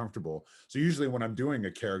really uncomfortable. So usually when I'm doing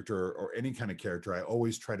a character or any kind of character, I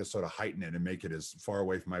always try to sort of heighten it and make it as far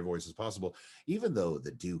away from my voice as possible, Even though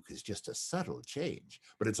the Duke is just a subtle change.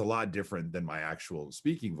 but it's a lot different than my actual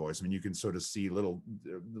speaking voice. I mean, you can sort of see little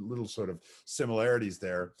sort of similarities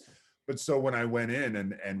there. But so when I went in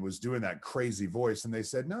and was doing that crazy voice, and they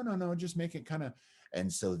said, no, no, no, just make it kind of.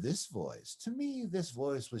 And so to me, this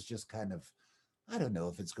voice was just kind of, I don't know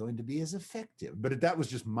if it's going to be as effective. But that was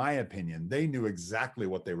just my opinion. They knew exactly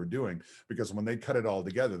what they were doing, because when they cut it all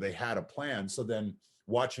together, they had a plan. So then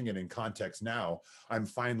watching it in context now, I'm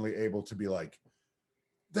finally able to be like,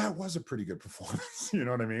 that was a pretty good performance. You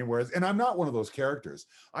know what I mean? Whereas, and I'm not one of those characters.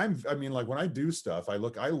 I mean, like when I do stuff, I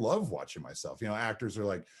love watching myself. Actors are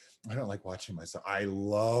like, I don't like watching myself. I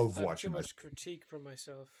love I have watching too myself. much critique from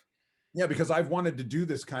myself. Yeah, because I've wanted to do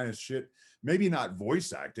this kind of shit, maybe not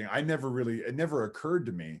voice acting. It never occurred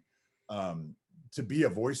to me to be a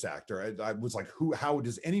voice actor. I was like, how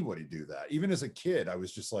does anybody do that? Even as a kid, I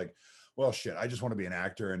was just like, well, shit, I just want to be an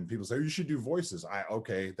actor. And people say, you should do voices.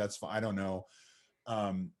 Okay, that's fine. I don't know.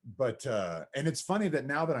 But and it's funny that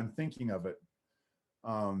now that I'm thinking of it,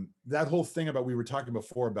 that whole thing about, we were talking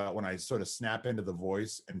before about when I sort of snap into the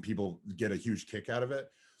voice and people get a huge kick out of it.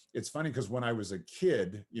 It's funny because when I was a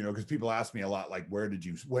kid, because people ask me a lot, like,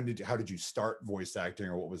 how did you start voice acting,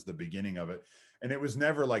 or what was the beginning of it? And it was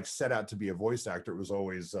never like set out to be a voice actor. It was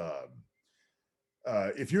always,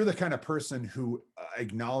 if you're the kind of person who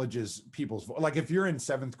acknowledges like if you're in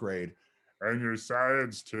 7th grade and your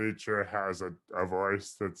science teacher has a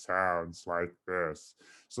voice that sounds like this.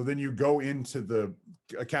 So then you go into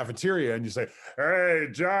a cafeteria and you say, hey,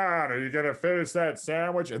 John, are you going to finish that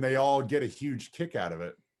sandwich? And they all get a huge kick out of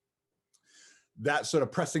it. That sort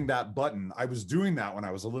of pressing that button, I was doing that when I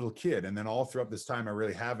was a little kid. And then all throughout this time, I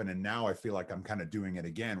really haven't. And now I feel like I'm kind of doing it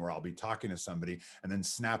again, where I'll be talking to somebody and then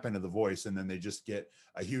snap into the voice, and then they just get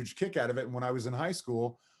a huge kick out of it. And when I was in high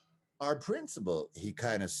school, Our principal, he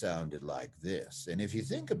kind of sounded like this. And if you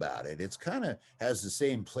think about it, it's kind of has the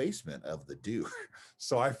same placement of the Duke.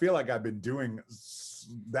 so I feel like I've been doing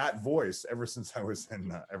that voice ever since I was in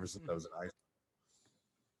high school.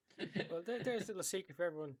 Well, there's a little secret for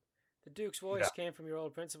everyone. The Duke's voice came from your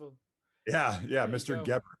old principal. Yeah, There you Mr. go.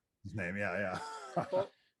 Gebber, his name. Yeah. But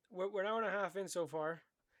we're an hour and a half in so far,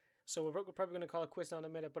 so we're probably going to call it quits now in a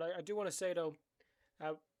minute. But I do want to say though,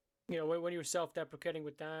 when you were self-deprecating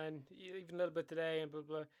with Dan, even a little bit today and blah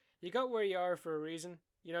blah, you got where you are for a reason.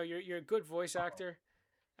 You're a good voice actor.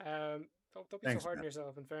 Don't be Thanks, so hard on man.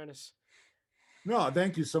 yourself. In fairness. No,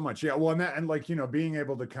 thank you so much. Yeah, well, and like being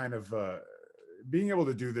able to kind of being able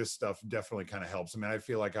to do this stuff definitely kind of helps. I mean, I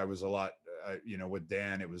feel like I was a lot, with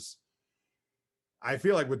Dan. I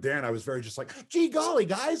feel like with Dan, I was very just like, gee golly,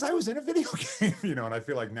 guys, I was in a video game, and I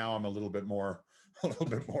feel like now I'm a little bit more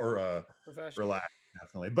Professional. relaxed,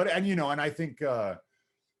 definitely. But and I think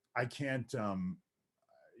I can't,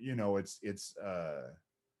 it's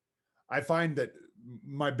I find that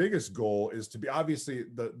my biggest goal is to be, obviously,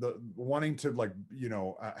 the wanting to, like,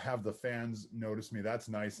 have the fans notice me. That's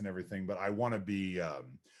nice and everything, but I want to be,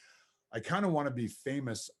 I kind of want to be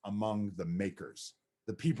famous among the makers,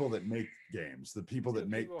 the people that make games, the people that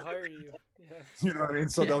make, People hire you. Yeah. you know what I mean?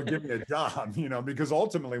 So they'll give me a job, because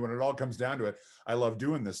ultimately when it all comes down to it, I love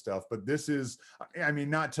doing this stuff. But this is, I mean,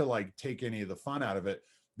 not to like take any of the fun out of it.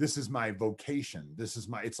 This is my vocation.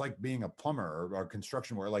 It's like being a plumber or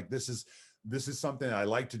construction worker. Like this is something I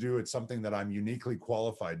like to do. It's something that I'm uniquely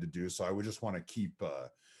qualified to do. So I would just want to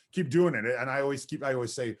keep doing it. And I always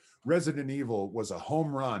say Resident Evil was a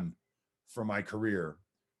home run for my career,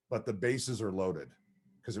 but the bases are loaded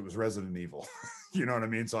because it was Resident Evil. You know what I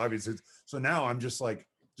mean? So obviously, so now I'm just like,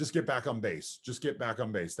 just get back on base. Just get back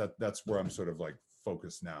on base. That's where I'm sort of like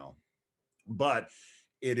focused now. But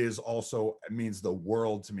it means the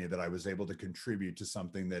world to me that I was able to contribute to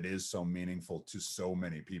something that is so meaningful to so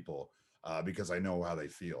many people, because I know how they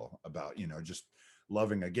feel about, just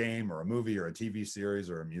loving a game or a movie or a TV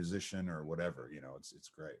series or a musician or whatever. It's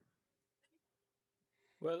great.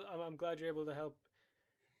 Well, I'm glad you're able to help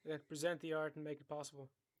present the art and make it possible.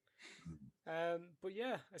 But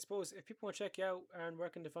yeah, I suppose if people want to check you out, and where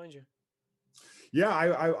can they find you? Yeah,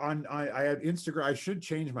 I had Instagram. I should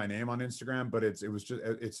change my name on Instagram, but it's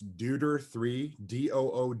Duder3,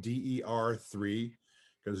 Dooder3,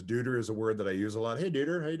 because Duder is a word that I use a lot. Hey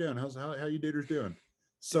Duder, how you doing? How you Duders doing?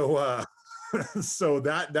 So so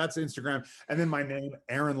that's Instagram. And then my name,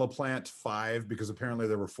 Aaron LaPlante 5, because apparently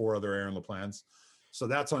there were 4 other Aaron LaPlantes. So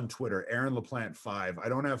that's on Twitter, Aaron LaPlante 5. I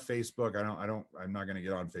don't have Facebook. I'm not gonna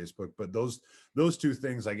get on Facebook, but those 2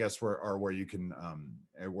 things I guess are where you can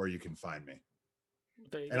find me.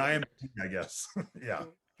 There you And go. IMDb, I guess. Yeah.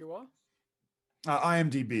 You what?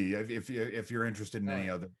 IMDb. If you're interested in Oh,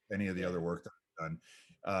 any of the yeah. other work that I've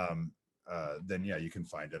done, then yeah, you can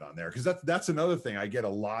find it on there. Because that's another thing. I get a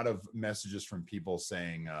lot of messages from people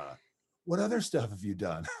saying, "What other stuff have you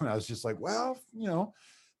done?" And I was just like, "Well,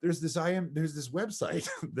 there's this website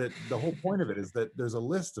that the whole point of it is that there's a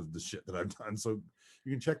list of the shit that I've done, so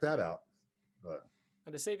you can check that out." But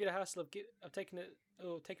And to save you the hassle of taking a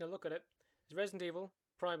look at it, it's Resident Evil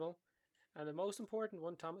Primal, and the most important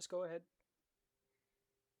one, Thomas, go ahead.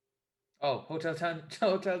 Oh, Hotel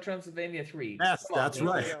Transylvania 3. yes, Come on, that's There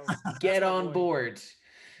we right. go. Get That's my on boy. board.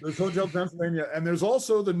 There's Hotel Transylvania, and there's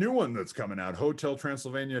also the new one that's coming out, Hotel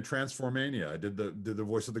Transylvania Transformania. I did the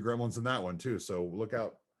voice of the Gremlins in that one too, so look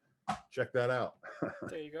out, check that out.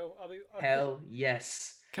 There you go. Hell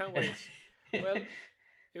yes. Can't wait. Well,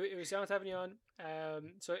 it was sound having you on.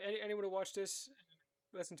 So anyone who watched this,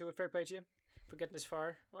 listen to it. Fair play to you for getting this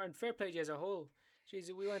far, and fair play to you as a whole.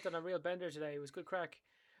 Jeez, we went on a real bender today. It was good crack.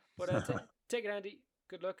 But take it, Andy.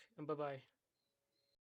 Good luck and bye bye.